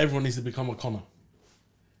 exactly. I feel like everyone needs to become a Connor.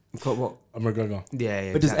 What? A McGregor.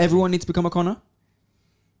 Yeah. But does everyone need to become a Connor?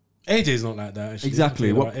 AJ's not like that. Actually.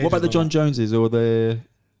 Exactly. What about the John Joneses or the?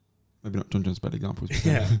 Maybe not John Jones, bad examples.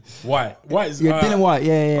 Yeah. White is. Yeah, Dylan White.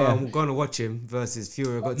 Yeah. I'm going to watch him versus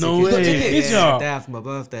Fury. I got No tickets. way. Yeah, Did ya? day after my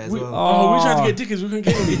birthday as well. Oh, we tried to get tickets. We couldn't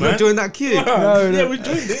get any, You man. not join that queue? No. Yeah, we joined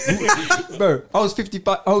it. Bro, I was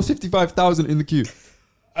 55,000 in the queue.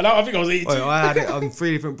 And I think I was 82. Wait, I had it on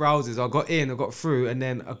 3 different browsers. I got in, I got through, and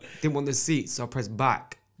then I didn't want the seats, so I pressed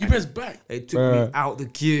back. You pressed back. It took me out the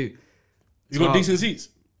queue. You got decent seats.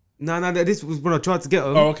 No, this was when I tried to get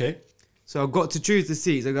them. Oh, okay. So I got to choose the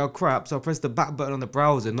seats. I go, crap. So I pressed the back button on the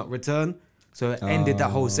browser, not return. So it ended that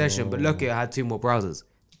whole session. But luckily, I had 2 more browsers.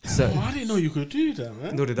 So Oh, I didn't know you could do that,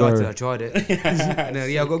 man. nor did I till I tried it. And then,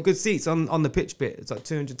 I got good seats on the pitch bit. It's like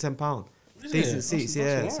 £210. Decent seats,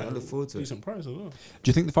 That's So I alright. look forward to it. Decent price as well. Do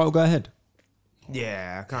you think the fight will go ahead?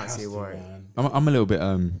 Yeah, I can't see why. Man. I'm a little bit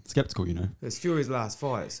skeptical, you know. It's Fury's last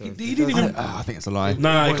fight. So He if didn't does- even- I think it's a lie.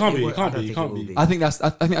 Nah, it can't be. I It can't don't be. It think can't will be. I think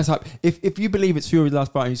that's hype. If you believe it's Fury's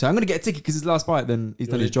last fight and you say I'm gonna get a ticket because it's his last fight, then he's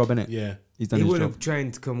done his job, innit? Yeah. He's done He his would job. have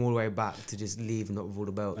trained to come all the way back to just leave and not with all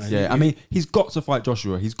the belts. Yeah, I mean he's got to fight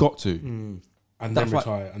Joshua. He's got to. And That then fight-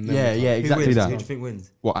 retire. And then Yeah, retire. yeah, Who exactly wins? that. Who do you think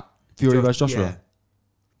wins? What Fury versus Joshua? Yeah.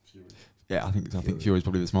 Yeah, I think Fury's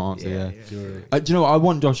probably the smart answer. Yeah. Fury. Do you know what? I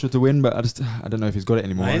want Joshua to win, but I don't know if he's got it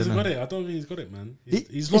anymore. Nah, I he don't hasn't know. got it. I don't think he's got it, man. He-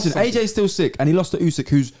 He's lost listen, something. AJ's still sick, and he lost to Usyk,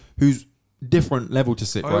 who's different level to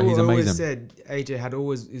sick. Right, he's I always amazing. said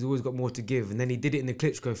he's always got more to give, and then he did it in the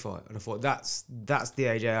Klitschko fight, and I thought that's the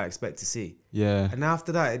AJ I expect to see. Yeah, And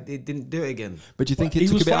after that, it didn't do it again. but do you think But it he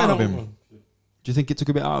took was a bit out of fighting him? on- Do you think it took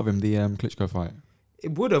a bit out of him, the Klitschko fight?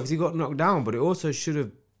 It would have, because he got knocked down, but it also should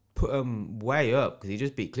have put him way up, because he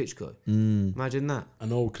just beat Klitschko. Imagine that.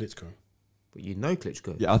 An old Klitschko. But you know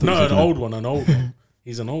Klitschko. Yeah, I think No, so, an too. old one. An old one.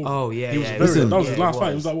 He's an old. Oh yeah, He was yeah. very. Listen. That was his Yeah, last it fight.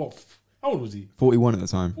 He was like what? How old was he? 41 at the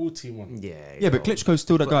time. 41. Yeah. Yeah, but Klitschko's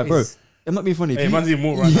still that guy, But bro. it's- I'm not being funny. Hey, man's even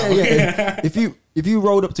more right now. Yeah. If you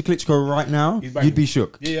rolled up to Klitschko right now, you'd be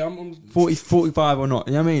shook. Yeah, I'm 45 or not.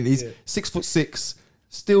 You know what I mean? He's 6'6",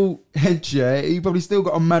 still hench, yeah. He probably still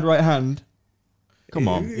got a mad right hand. Come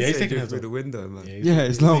on. Yeah, he's taking it through the window, man. Yeah,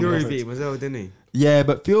 it's long. Fury beat him as well, didn't he? Yeah,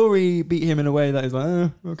 but Fury beat him in a way that is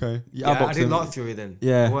like, okay. Yeah, I didn't like Fury then.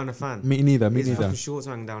 Yeah. I wasn't a fan. Me neither. His fucking shorts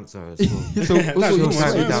hang down to her. He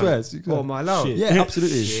swears. Oh, am I allowed? Yeah,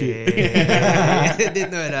 absolutely. Yeah.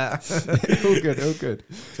 Didn't know that. All good.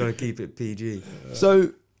 Trying to keep it PG.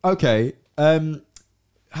 So, okay.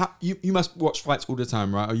 You must watch fights all the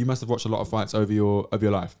time, right? Or you must have watched a lot of fights over your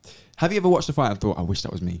life. Have you ever watched a fight and thought, I wish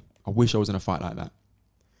that was me? I wish I was in a fight like that.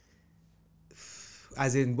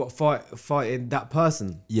 As in what fighting that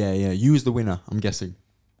person? Yeah. You was the winner, I'm guessing.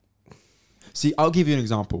 See, I'll give you an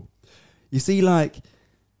example. You see, like,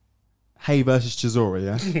 Hay versus Chisora,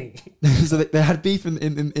 yeah? So they had beef in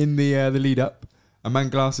the lead up. A man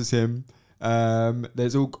glasses him.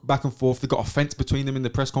 There's all back and forth. They've got a fence between them in the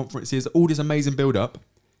press conferences. All this amazing build up.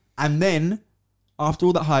 And then, after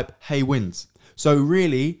all that hype, Hay wins. So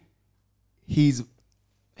really, he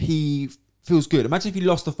feels good. Imagine if he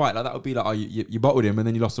lost the fight, like that would be like, oh, you bottled him and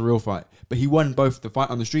then you lost the real fight. But he won both the fight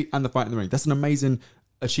on the street and the fight in the ring. That's an amazing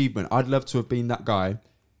achievement. I'd love to have been that guy.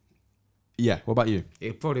 Yeah, what about you?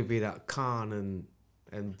 It'd probably be that Khan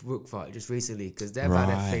and Brook fight just recently because they've had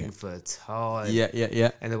a thing for time. Yeah.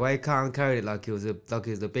 And the way Khan carried it like he was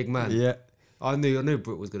the big man. Yeah. I knew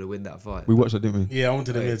Brook was gonna win that fight. We watched that, didn't we? Yeah, I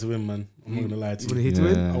wanted Amir to win, man. I'm not gonna lie to you. You wanted him to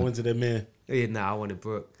win? I wanted Amir. Yeah, nah, I wanted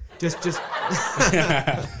Brook. Just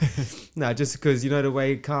nah, just because you know the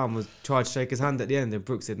way Khan was tried to shake his hand at the end, and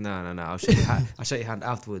Brook said, "No, I'll shake your hand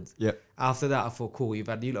afterwards." Yep. After that, I thought, cool, you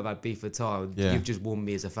lot have had beef for time. Yeah. You've just won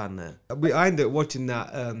me as a fan there. I ended up watching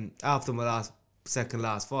that after my second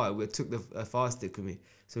last fight. We took the fire stick with me.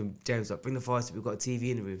 So James was like, bring the fire stick. We've got a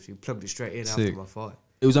TV in the room, so we plugged it straight in after my fight.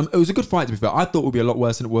 It was a good fight, to be fair. I thought it would be a lot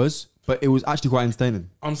worse than it was, but it was actually quite entertaining.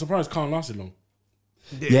 I'm surprised Khan lasted long.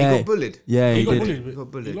 Yeah, he got bullied. Yeah, He got did.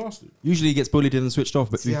 bullied, but he lasted. Usually he gets bullied and switched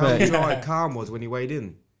off, but to See be how fair, dry Khan was when he weighed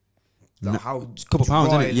in. Like how a couple pounds,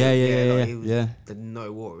 dry isn't it? he was- Yeah. There's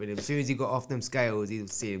no water in him. As soon as he got off them scales,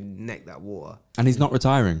 you'd see him neck that water. And he's not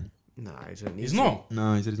retiring. Nah, he don't need He's to. not.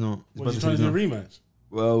 No, he said he's not. What, is he trying to do a rematch?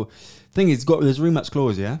 Well, thing is, there's a rematch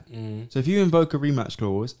clause, yeah? Mm. So if you invoke a rematch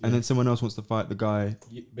clause and then someone else wants to fight the guy,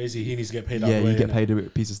 Basically, he needs to get paid out yeah, the way, you get innit? paid a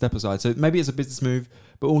piece of step aside. So maybe it's a business move,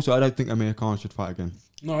 but also I don't think Amir Khan should fight again.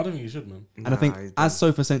 No, I don't think he should, man. And I think he's as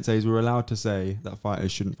Sofa Senseis, we're allowed to say that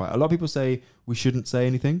fighters shouldn't fight. A lot of people say we shouldn't say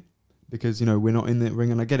anything because, you know, we're not in the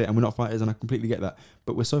ring, and I get it, and we're not fighters, and I completely get that.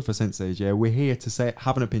 But we're Sofa Senseis, yeah? We're here to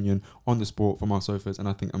have an opinion on the sport from our sofas, and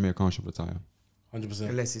I think Amir Khan should retire. 100%.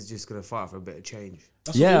 Unless he's just gonna fight for a bit of change.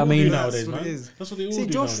 That's Yeah, what they I all mean- do nowadays, That's what man. it is. That's what they all See,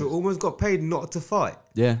 do Joshua nowadays. almost got paid not to fight.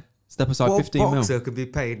 Yeah. Step aside What 15 mil. boxer could be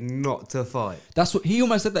paid not to fight? That's what he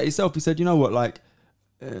almost said that himself. He said, "You know what? Like,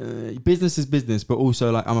 business is business, but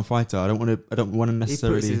also like I'm a fighter. I don't want to He puts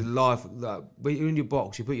necessarily." his life. Like, when you're in your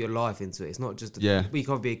box, you put your life into it. It's not just. Yeah. You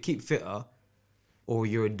can't be a keep fitter, or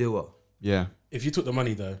you're a doer. Yeah. If you took the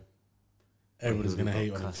money, though, everyone's He going to would've hate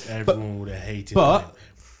got on him. cussed. Everyone would have hated but- him.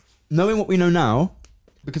 Knowing what we know now,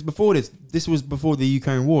 because before this was before the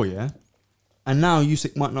Ukraine war, yeah, and now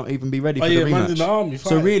Usyk might not even be ready Oh, for yeah, the man's in rematch. the army. So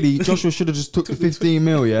fighting. really, Joshua should have just took the 15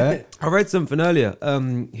 mil, yeah. I read something earlier.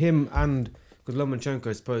 Him and because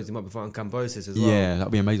Lomachenko supposed he might be fighting Kambosos as well. Yeah, that'd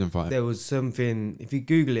be an amazing fight. There was something. If you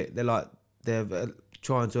Google it, they're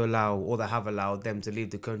trying to allow, or they have allowed them to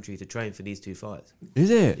leave the country to train for these two fights. Is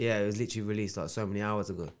it? Yeah, it was literally released like so many hours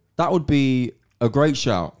ago. That would be a great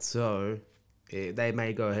shout. So they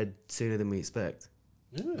may go ahead sooner than we expect.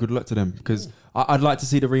 Good luck to them, because I'd like to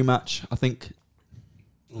see the rematch. I think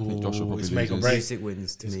Joshua probably it's make or loses. break. Usyk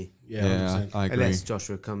wins to me, Yeah, Yeah, 100%. I agree. unless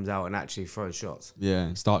Joshua comes out and actually throws shots. Yeah,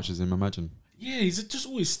 and starches him. Imagine. Yeah, he's just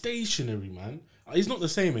always stationary, man. He's not the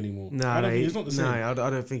same anymore. No, I don't think he's not the same. I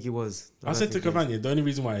don't think he was. I said to Cavani, the only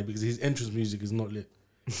reason why, because his entrance music is not lit.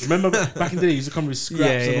 Remember back in the day, he used to come with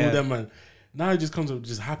scraps and all that, man. Now he just comes with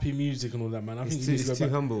just happy music and all that, man. I think He's he needs to too go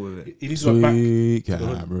back. humble with it. He needs to go back. Sweet to the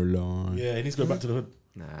hood. Caroline. Yeah, he needs to go back to the hood.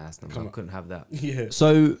 Nah, that's not. Come I on. couldn't have that. Yeah.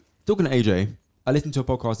 So, talking to AJ, I listened to a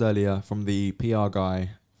podcast earlier from the PR guy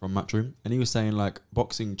from Matchroom, and he was saying like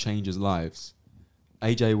boxing changes lives.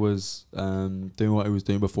 AJ was doing what he was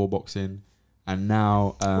doing before boxing, and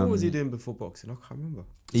now What was he doing before boxing? I can't remember.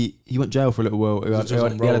 He went jail for a little while. He had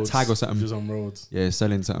a tag or He something. was on roads. Yeah,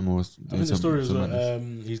 selling something or I doing think the story was some that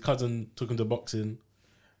madness. his cousin took him to boxing,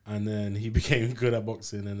 and then he became good at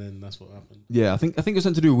boxing, and then that's what happened. Yeah, I think it was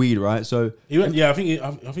something to do with weed, right? So He went. Yeah, I think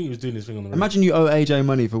he was doing his thing on the road. imagine you owe AJ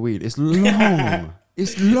money for weed. It's long.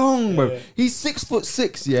 It's long, bro. He's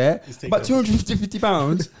 6'6", yeah, about 250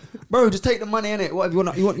 pounds. Bro, just take the money in it. What you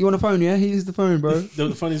want a phone? Yeah, here's the phone, bro.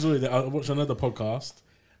 The funny story that I watched another podcast,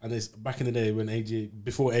 and it's back in the day when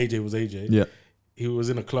before AJ was AJ. Yeah, he was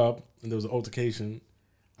in a club and there was an altercation,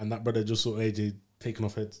 and that brother just saw AJ taking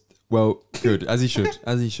off heads. Well, good, as he should,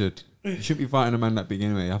 as he should. You shouldn't be fighting a man that big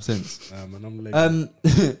anyway. Have sense. Man, I'm late.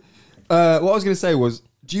 What I was gonna say was,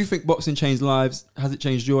 do you think boxing changed lives? Has it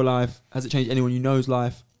changed your life? Has it changed anyone you know's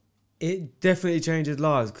life? It definitely changes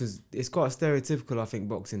lives because it's quite stereotypical. I think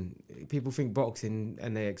boxing. People think boxing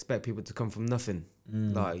and they expect people to come from nothing.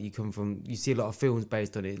 Like you see a lot of films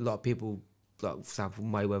based on it. A lot of people, like for example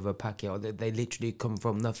Mayweather, Pacquiao, they literally come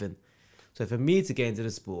from nothing. So for me to get into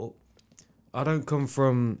the sport, I don't come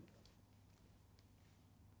from.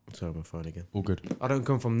 Sorry, my phone again. All good. I don't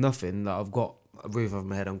come from nothing. Like I've got a roof over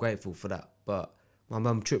my head. I'm grateful for that. But my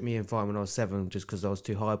mum tripped me in fighting when I was 7 just because I was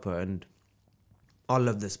too hyper, and I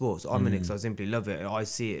love the sport. So I'm in it because I simply love it. I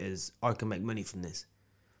see it as I can make money from this.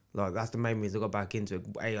 Like that's the main reason I got back into it.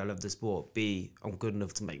 A, I love the sport. B, I'm good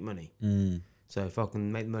enough to make money. So if I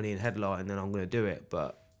can make money in headlining, then I'm gonna do it.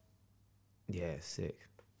 But yeah, sick.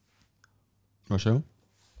 Rochelle?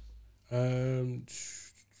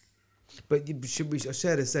 But should we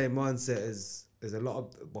share the same mindset as there's a lot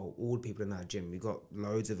of, well, all the people in our gym. We got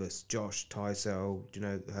loads of us. Josh, Tysell, do you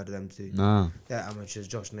know, heard of them too? Nah. Yeah, amateurs,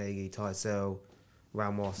 Josh Nagy, Tysell,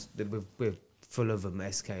 Ramos, we're full of them,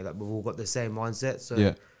 SK. Like we've all got the same mindset.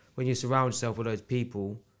 So when you surround yourself with those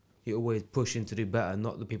people, you're always pushing to do better,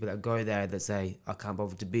 not the people that go there that say, I can't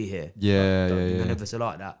bother to be here. None of us are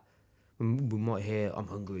like that. We might hear, I'm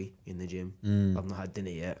hungry in the gym. I've not had dinner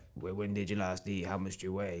yet. When did you last eat? How much do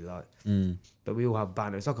you weigh? But we all have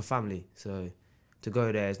banter. It's like a family. So to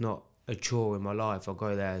go there is not a chore in my life. I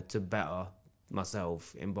go there to better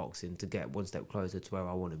myself in boxing, to get one step closer to where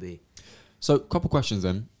I want to be. So, a couple questions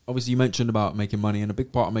then. Obviously, you mentioned about making money, and a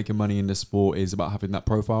big part of making money in this sport is about having that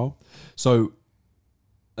profile. So,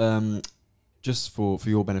 just for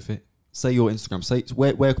your benefit, say your Instagram. Say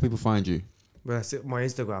where can people find you? Well, that's it. My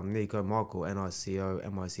Instagram, Nico Michael, NICO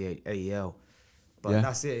MICHAEL. But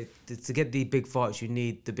that's it. To get the big fights, you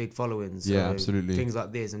need the big followings. So absolutely. Things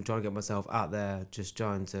like this, I'm trying to get myself out there, just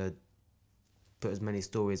trying to put as many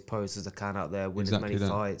stories, posts as I can out there, win as many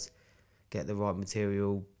fights, get the right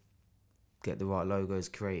material, get the right logos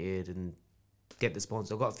created, and get the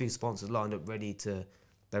sponsor. I've got a few sponsors lined up ready to.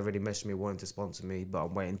 They already messaged me wanting to sponsor me, but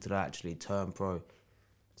I'm waiting to actually turn pro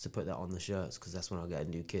to put that on the shirts because that's when I get a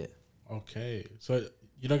new kit. Okay, so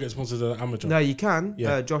you don't get sponsored as an amateur? No, you can.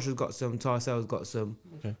 Yeah. Josh has got some. Tysell's got some.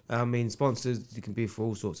 Okay. I mean, sponsors you can be for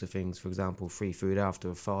all sorts of things. For example, free food after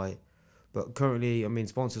a fight. But currently, I mean,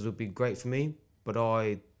 sponsors would be great for me. But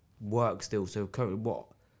I work still, so currently, what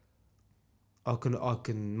I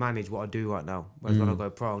can manage what I do right now. Whereas when I go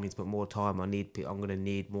pro, I need to put more time. I'm gonna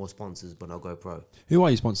need more sponsors when I go pro. Who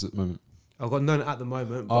are you sponsored at the moment? I've got none at the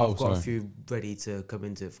moment, but I've got a few ready to come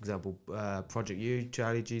into it. For example, Project U,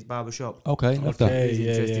 Charlie G's barbershop. Okay, love that. He's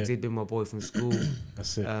interesting 'cause he's been my boy from school.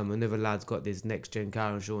 That's it. Another lad's got this next gen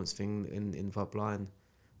car insurance thing in the pipeline.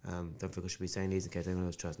 Don't think I should be saying these in case anyone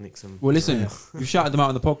else tries to nick some. Well, listen, you've shouted them out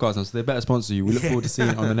on the podcast now, so they better sponsor you. We look forward to seeing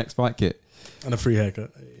it on the next fight kit. And a free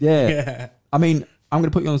haircut. Yeah. I mean, I'm going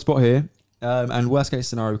to put you on the spot here, and worst case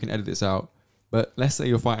scenario, we can edit this out. But let's say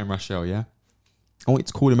you're fighting Rochelle, yeah? I want you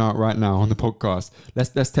to call him out right now on the podcast.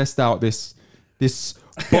 Let's test out this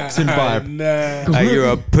boxing vibe. Nah. Hey, you're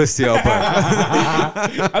a pussy, Albert.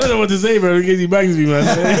 I don't know what to say, bro, in case he bangs me,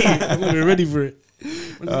 man. I'm not even ready for it.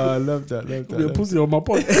 I love that. Be a pussy on my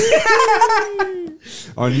pod.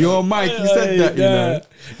 On your mic, you said that, you know.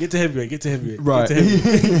 Get to heavyweight. Right. Get to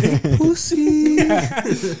heavyweight. Pussy.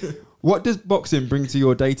 What does boxing bring to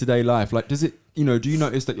your day-to-day life? Like, does it, do you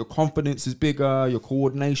notice that your confidence is bigger, your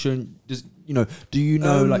coordination, do you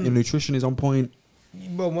know like your nutrition is on point?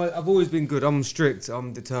 Well, I've always been good. I'm strict.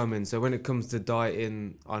 I'm determined. So when it comes to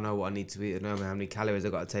dieting, I know what I need to eat. I know how many calories I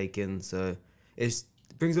got to take in. So it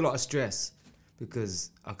brings a lot of stress because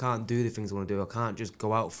I can't do the things I want to do. I can't just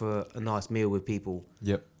go out for a nice meal with people.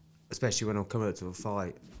 Yep. Especially when I'm coming up to a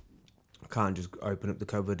fight. I can't just open up the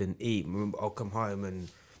cupboard and eat. I'll come home and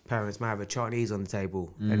parents might have a Chinese on the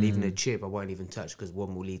table and even a chip I won't even touch because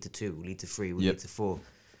one will lead to 2, will lead to 3, will lead to 4.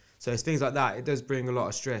 So it's things like that. It does bring a lot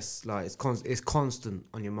of stress. Like it's constant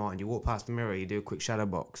on your mind. You walk past the mirror, you do a quick shadow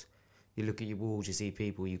box. You look at your walls, you see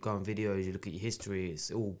people. You go on videos, you look at your history.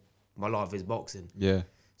 It's all my life is boxing. Yeah.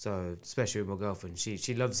 So especially with my girlfriend,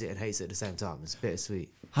 she loves it and hates it at the same time. It's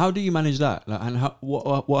bittersweet. How do you manage that? Like, and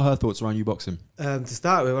what are her thoughts around you boxing? To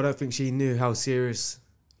start with, I don't think she knew how serious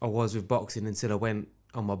I was with boxing until I went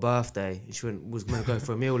on my birthday. She was going to go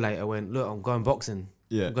for a meal later. I went, look, I'm going boxing.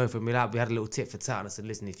 Yeah. I'm going for a meal out. We had a little tit for tat. And I said,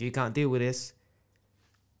 listen, if you can't deal with this,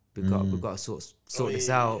 we've got to sort this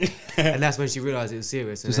out. And that's when she realised it was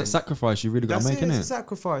serious. So it's that sacrifice you really got to make, It's innit? a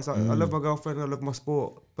sacrifice. I love my girlfriend. I love my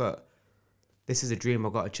sport. But this is a dream I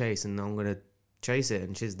got to chase, and I'm going to chase it.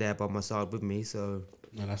 And she's there by my side with me. So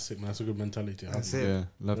No, that's sick, man. That's a good mentality. That's it. Yeah,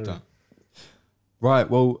 love that. Right,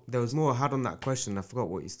 well, there was more I had on that question. I forgot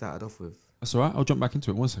what you started off with. that's all right. I'll jump back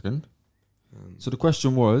into it. 1 second. So the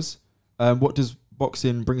question was, what does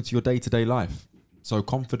boxing bring to your day-to-day life? So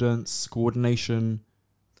confidence, coordination,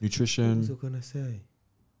 nutrition. What was I going to say?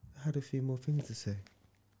 I had a few more things to say.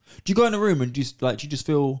 Do you go in a room and just do you just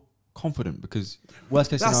feel confident? Because worst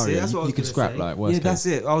case scenario, that's what I you was can gonna scrap say. like worst case. That's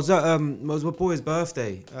it. I was at it was my boy's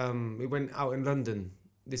birthday. We went out in London.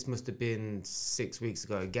 This must have been 6 weeks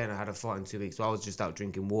ago. Again, I had a fight in 2 weeks, so I was just out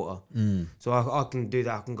drinking water. So I can do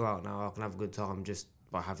that. I can go out now. I can have a good time just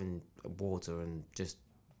by having water and just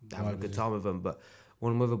having a good time with them. But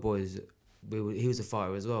one of my other boys, he was a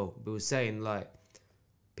fighter as well. We were saying like,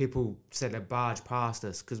 people said they barge past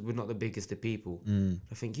us because we're not the biggest of people.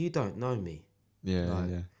 I think you don't know me. Yeah, Like,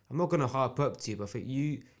 yeah. I'm not gonna hype up to you, but I think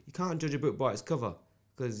you can't judge a book by its cover,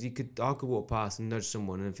 because I could walk past and nudge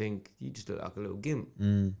someone and think you just look like a little gimp.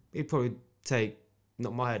 He'd probably take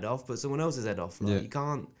not my head off, but someone else's head off. Like, you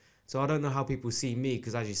can't. So I don't know how people see me,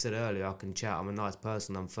 because as you said earlier, I can chat. I'm a nice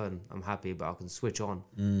person. I'm fun. I'm happy, but I can switch on.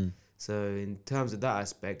 So in terms of that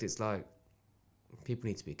aspect, it's like people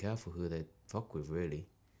need to be careful who they fuck with, really.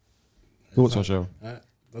 Thoughts, Rachel?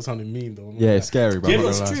 That sounded mean, though. Yeah, it's scary, bro. Yeah, I'm not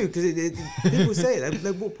It's gonna lie. true, because people say it.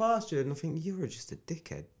 They walk past you and I think you're just a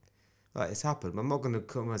dickhead. Like, it's happened. I'm not going to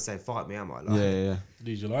come and say, fight me, am I? Like, Yeah.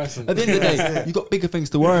 Lose your license. At the end of the day, you got bigger things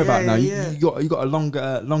to worry about now. Yeah. You got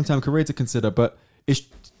a long-term career to consider, but it's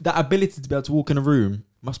that ability to be able to walk in a room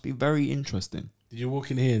must be very interesting. Did you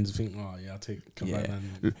walk in here and think, oh, yeah, I'll come back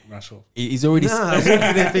and rash off? He's already. I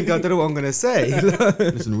didn't think I don't know what I'm going to say.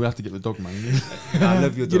 Listen, we have to get the dog, man. I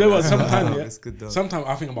love your dog. You know what? It's good dog. Sometimes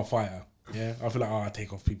I think I'm a fighter. Yeah, I feel like, I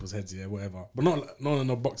take off people's heads, yeah, whatever. But not on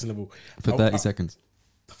a boxing level. For 30 seconds.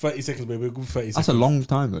 30 seconds, baby, a good 30 seconds. That's a long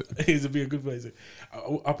time, though. It's be a good 30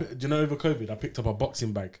 seconds. Do you know, over COVID, I picked up a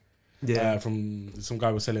boxing bag. Yeah. From some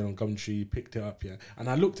guy was selling on Gumtree, picked it up, yeah. And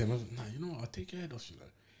I looked at him, I was like, nah, you know what, I'll take your head off, you know.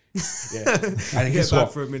 Yeah. And guess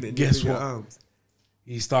what? For a minute, Guess what?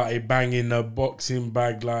 He started banging the boxing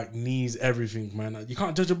bag, like knees, everything, man. You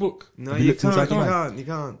can't judge a book. No, Have you you looked inside can't. the You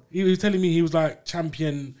can't. He was telling me he was like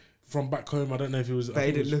champion from back home. I don't know if he was. But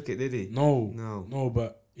he didn't look it, did he? No,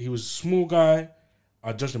 but he was a small guy.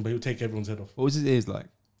 I judged him, but he would take everyone's head off. What was his ears like?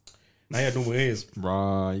 Now he had normal ears.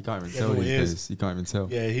 Right, you can't even tell no these ears. days. You can't even tell.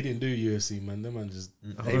 Yeah, he didn't do UFC, man. Them man just.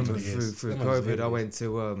 I remember through COVID, I went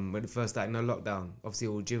to when the first started no lockdown. Obviously,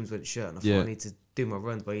 all gyms went shut, and I thought I need to do my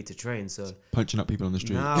runs, but I need to train. So Punching up people on the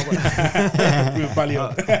street. I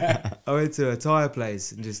went to a tyre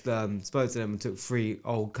place and just spoke to them and took 3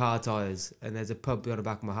 old car tyres. And there's a pub behind the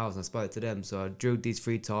back of my house, and I spoke to them. So I drilled these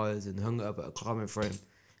 3 tyres and hung it up at a climbing frame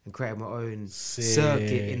and created my own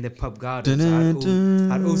circuit in the pub garden. So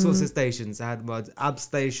I had all sorts of stations. I had my ab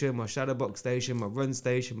station, my shadow box station, my run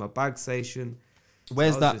station, my bag station.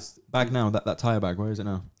 Where's that bag now? That tyre bag, where is it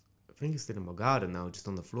now? I think it's still in my garden now, just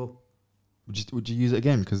on the floor. Would you use it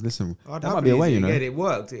again? Because listen, I'd that might be a way, you know. Again, it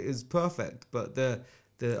worked. It was perfect. But the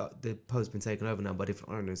pub's been taken over now by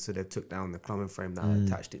different owners, so they've took down the climbing frame that I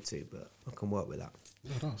attached it to. But I can work with that.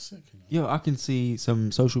 Oh, that was sick. You know? Yeah, I can see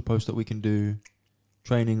some social posts that we can do.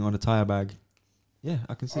 Training on a tyre bag. Yeah,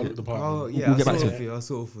 I can see it. Oh, yeah, We'll I get back saw to it for you. I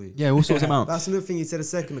saw it for you. Yeah, we'll sort them out. That's another thing you said a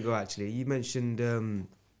second ago, actually. You mentioned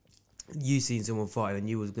you seen someone fighting and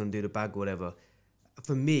you was going to do the bag or whatever.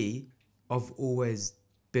 For me, I've always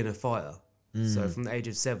been a fighter. So from the age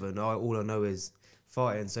of 7, all I know is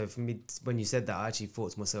fighting. So for me, when you said that, I actually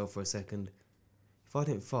thought to myself for a second, if I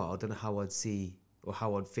didn't fight, I don't know how I'd see or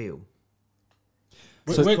how I'd feel.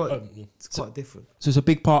 So It's quite different. So it's a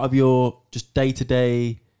big part of your just day to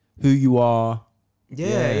day, who you are. Yeah.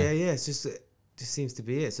 It's just it just seems to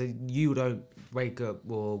be it. So you don't wake up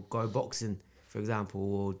or go boxing, for example,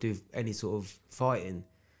 or do any sort of fighting.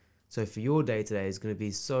 So for your day to day, it's going to be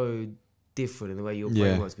so different, and the way your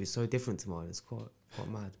brain works will be so different to mine. It's quite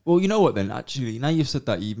mad. Well, you know what then? Actually, now you've said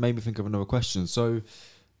that, you've made me think of another question. So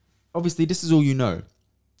obviously, this is all you know,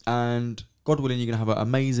 and God willing, you're gonna have an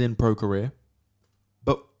amazing pro career.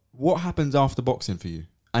 But what happens after boxing for you?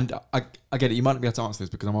 And I get it. You might not be able to answer this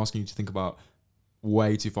because I'm asking you to think about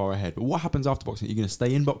way too far ahead. But what happens after boxing? Are you going to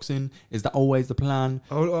stay in boxing? Is that always the plan?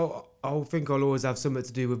 I think I'll always have something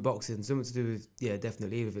to do with boxing. Something to do with,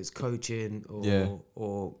 definitely. Either if it's coaching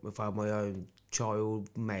or if I have my own child,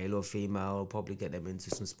 male or female, I'll probably get them into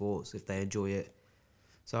some sports if they enjoy it.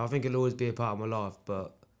 So I think it'll always be a part of my life.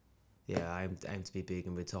 But yeah, I aim to be big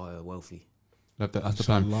and retire wealthy. Love that. That's the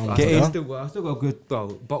plan. I still got good. Well,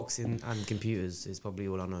 boxing and computers is probably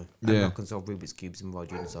all I know. And I can solve Rubik's cubes and ride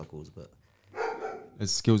unicycles, but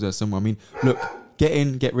there's skills there somewhere. I mean, look, get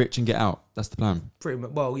in, get rich, and get out. That's the plan. Pretty much.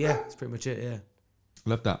 Well, yeah, it's pretty much it. Yeah.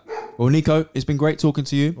 Love that. Well, Nico, it's been great talking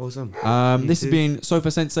to you. Awesome. This has been Sofa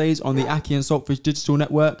Sensei's on the Aki and Saltfish Digital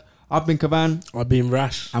Network. I've been Kavan. I've been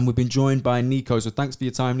Rash. And we've been joined by Nico. So thanks for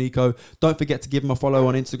your time, Nico. Don't forget to give him a follow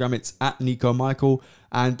on Instagram. It's at Nico Michael.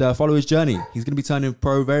 And follow his journey. He's going to be turning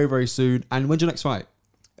pro very, very soon. And when's your next fight?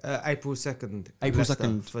 April 2nd. April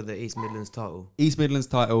 2nd. For the East Midlands title. East Midlands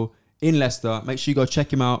title in Leicester. Make sure you go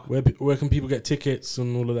check him out. Where can people get tickets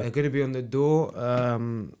and all of that? They're going to be on the door.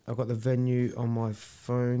 I've got the venue on my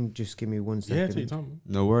phone. Just give me 1 second. Yeah, take your time.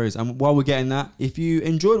 No worries. And while we're getting that, if you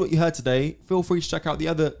enjoyed what you heard today, feel free to check out the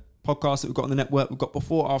other podcasts that we've got on the network. We've got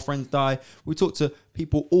Before Our Friends Die. We talk to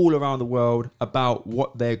people all around the world about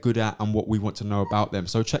what they're good at and what we want to know about them.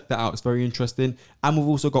 So check that out. It's very interesting. And we've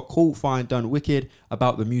also got Cool, Fine, Done, Wicked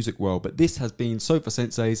about the music world. But this has been Sofa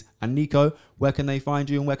Sensei's. And Nico, where can they find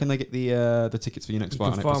you and where can they get the tickets for your next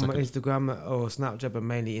fight? You can find my Instagram or Snapchat, but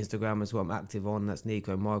mainly Instagram is what I'm active on. That's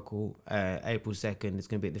Nico Michael. April 2nd, it's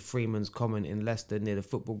going to be at the Freeman's Common in Leicester near the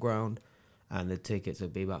football ground. And the tickets will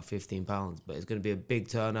be about £15, but it's going to be a big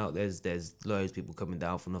turnout. There's loads of people coming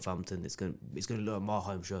down from Northampton. It's going to look like my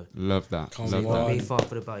home show. Love that. So you got me fight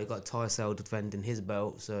for the belt. You got Tysell defending his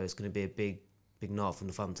belt, so it's going to be a big night from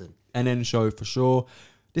Northampton. NN show for sure.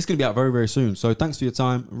 This is going to be out very, very soon. So thanks for your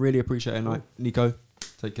time. Really appreciate it, cool. Nico.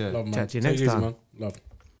 Take care. Love, man. Chat to you next time. Man. Love.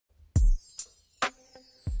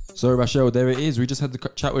 So Rachel, there it is. We just had the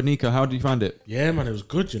chat with Nico. How did you find it? Yeah, man, it was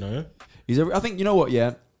good. You know, I think you know what.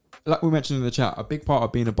 Yeah. Like we mentioned in the chat, a big part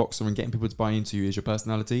of being a boxer and getting people to buy into you is your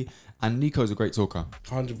personality. And Nico's a great talker.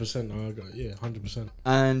 100%. Yeah, 100%.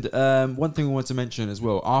 And one thing we wanted to mention as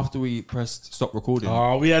well, after we pressed stop recording.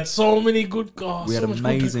 Oh, we had so many good we had an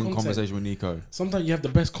amazing conversation with Nico. Sometimes you have the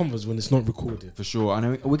best convos when it's not recorded. For sure. I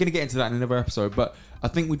know we're going to get into that in another episode, but I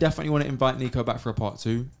think we definitely want to invite Nico back for a part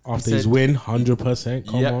 2. After his win,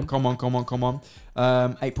 100%. Come on.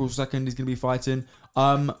 April 2nd, he's going to be fighting.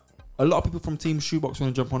 A lot of people from Team Shoebox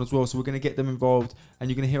want to jump on as well, so we're going to get them involved, and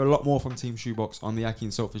you're going to hear a lot more from Team Shoebox on the Aki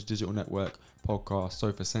and Saltfish Digital Network podcast,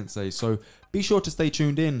 Sofa Sensei. So be sure to stay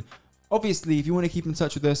tuned in. Obviously, if you want to keep in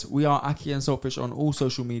touch with us, we are Aki and Saltfish on all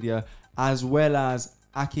social media, as well as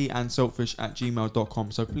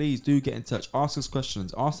akiandsaltfish@gmail.com. So please do get in touch, ask us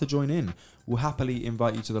questions, ask to join in. We'll happily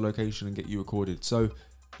invite you to the location and get you recorded. So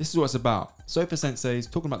this is what it's about. Sofa Sensei's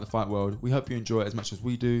talking about the fight world. We hope you enjoy it as much as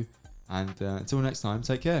we do. And until next time,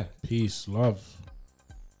 take care. Peace, love.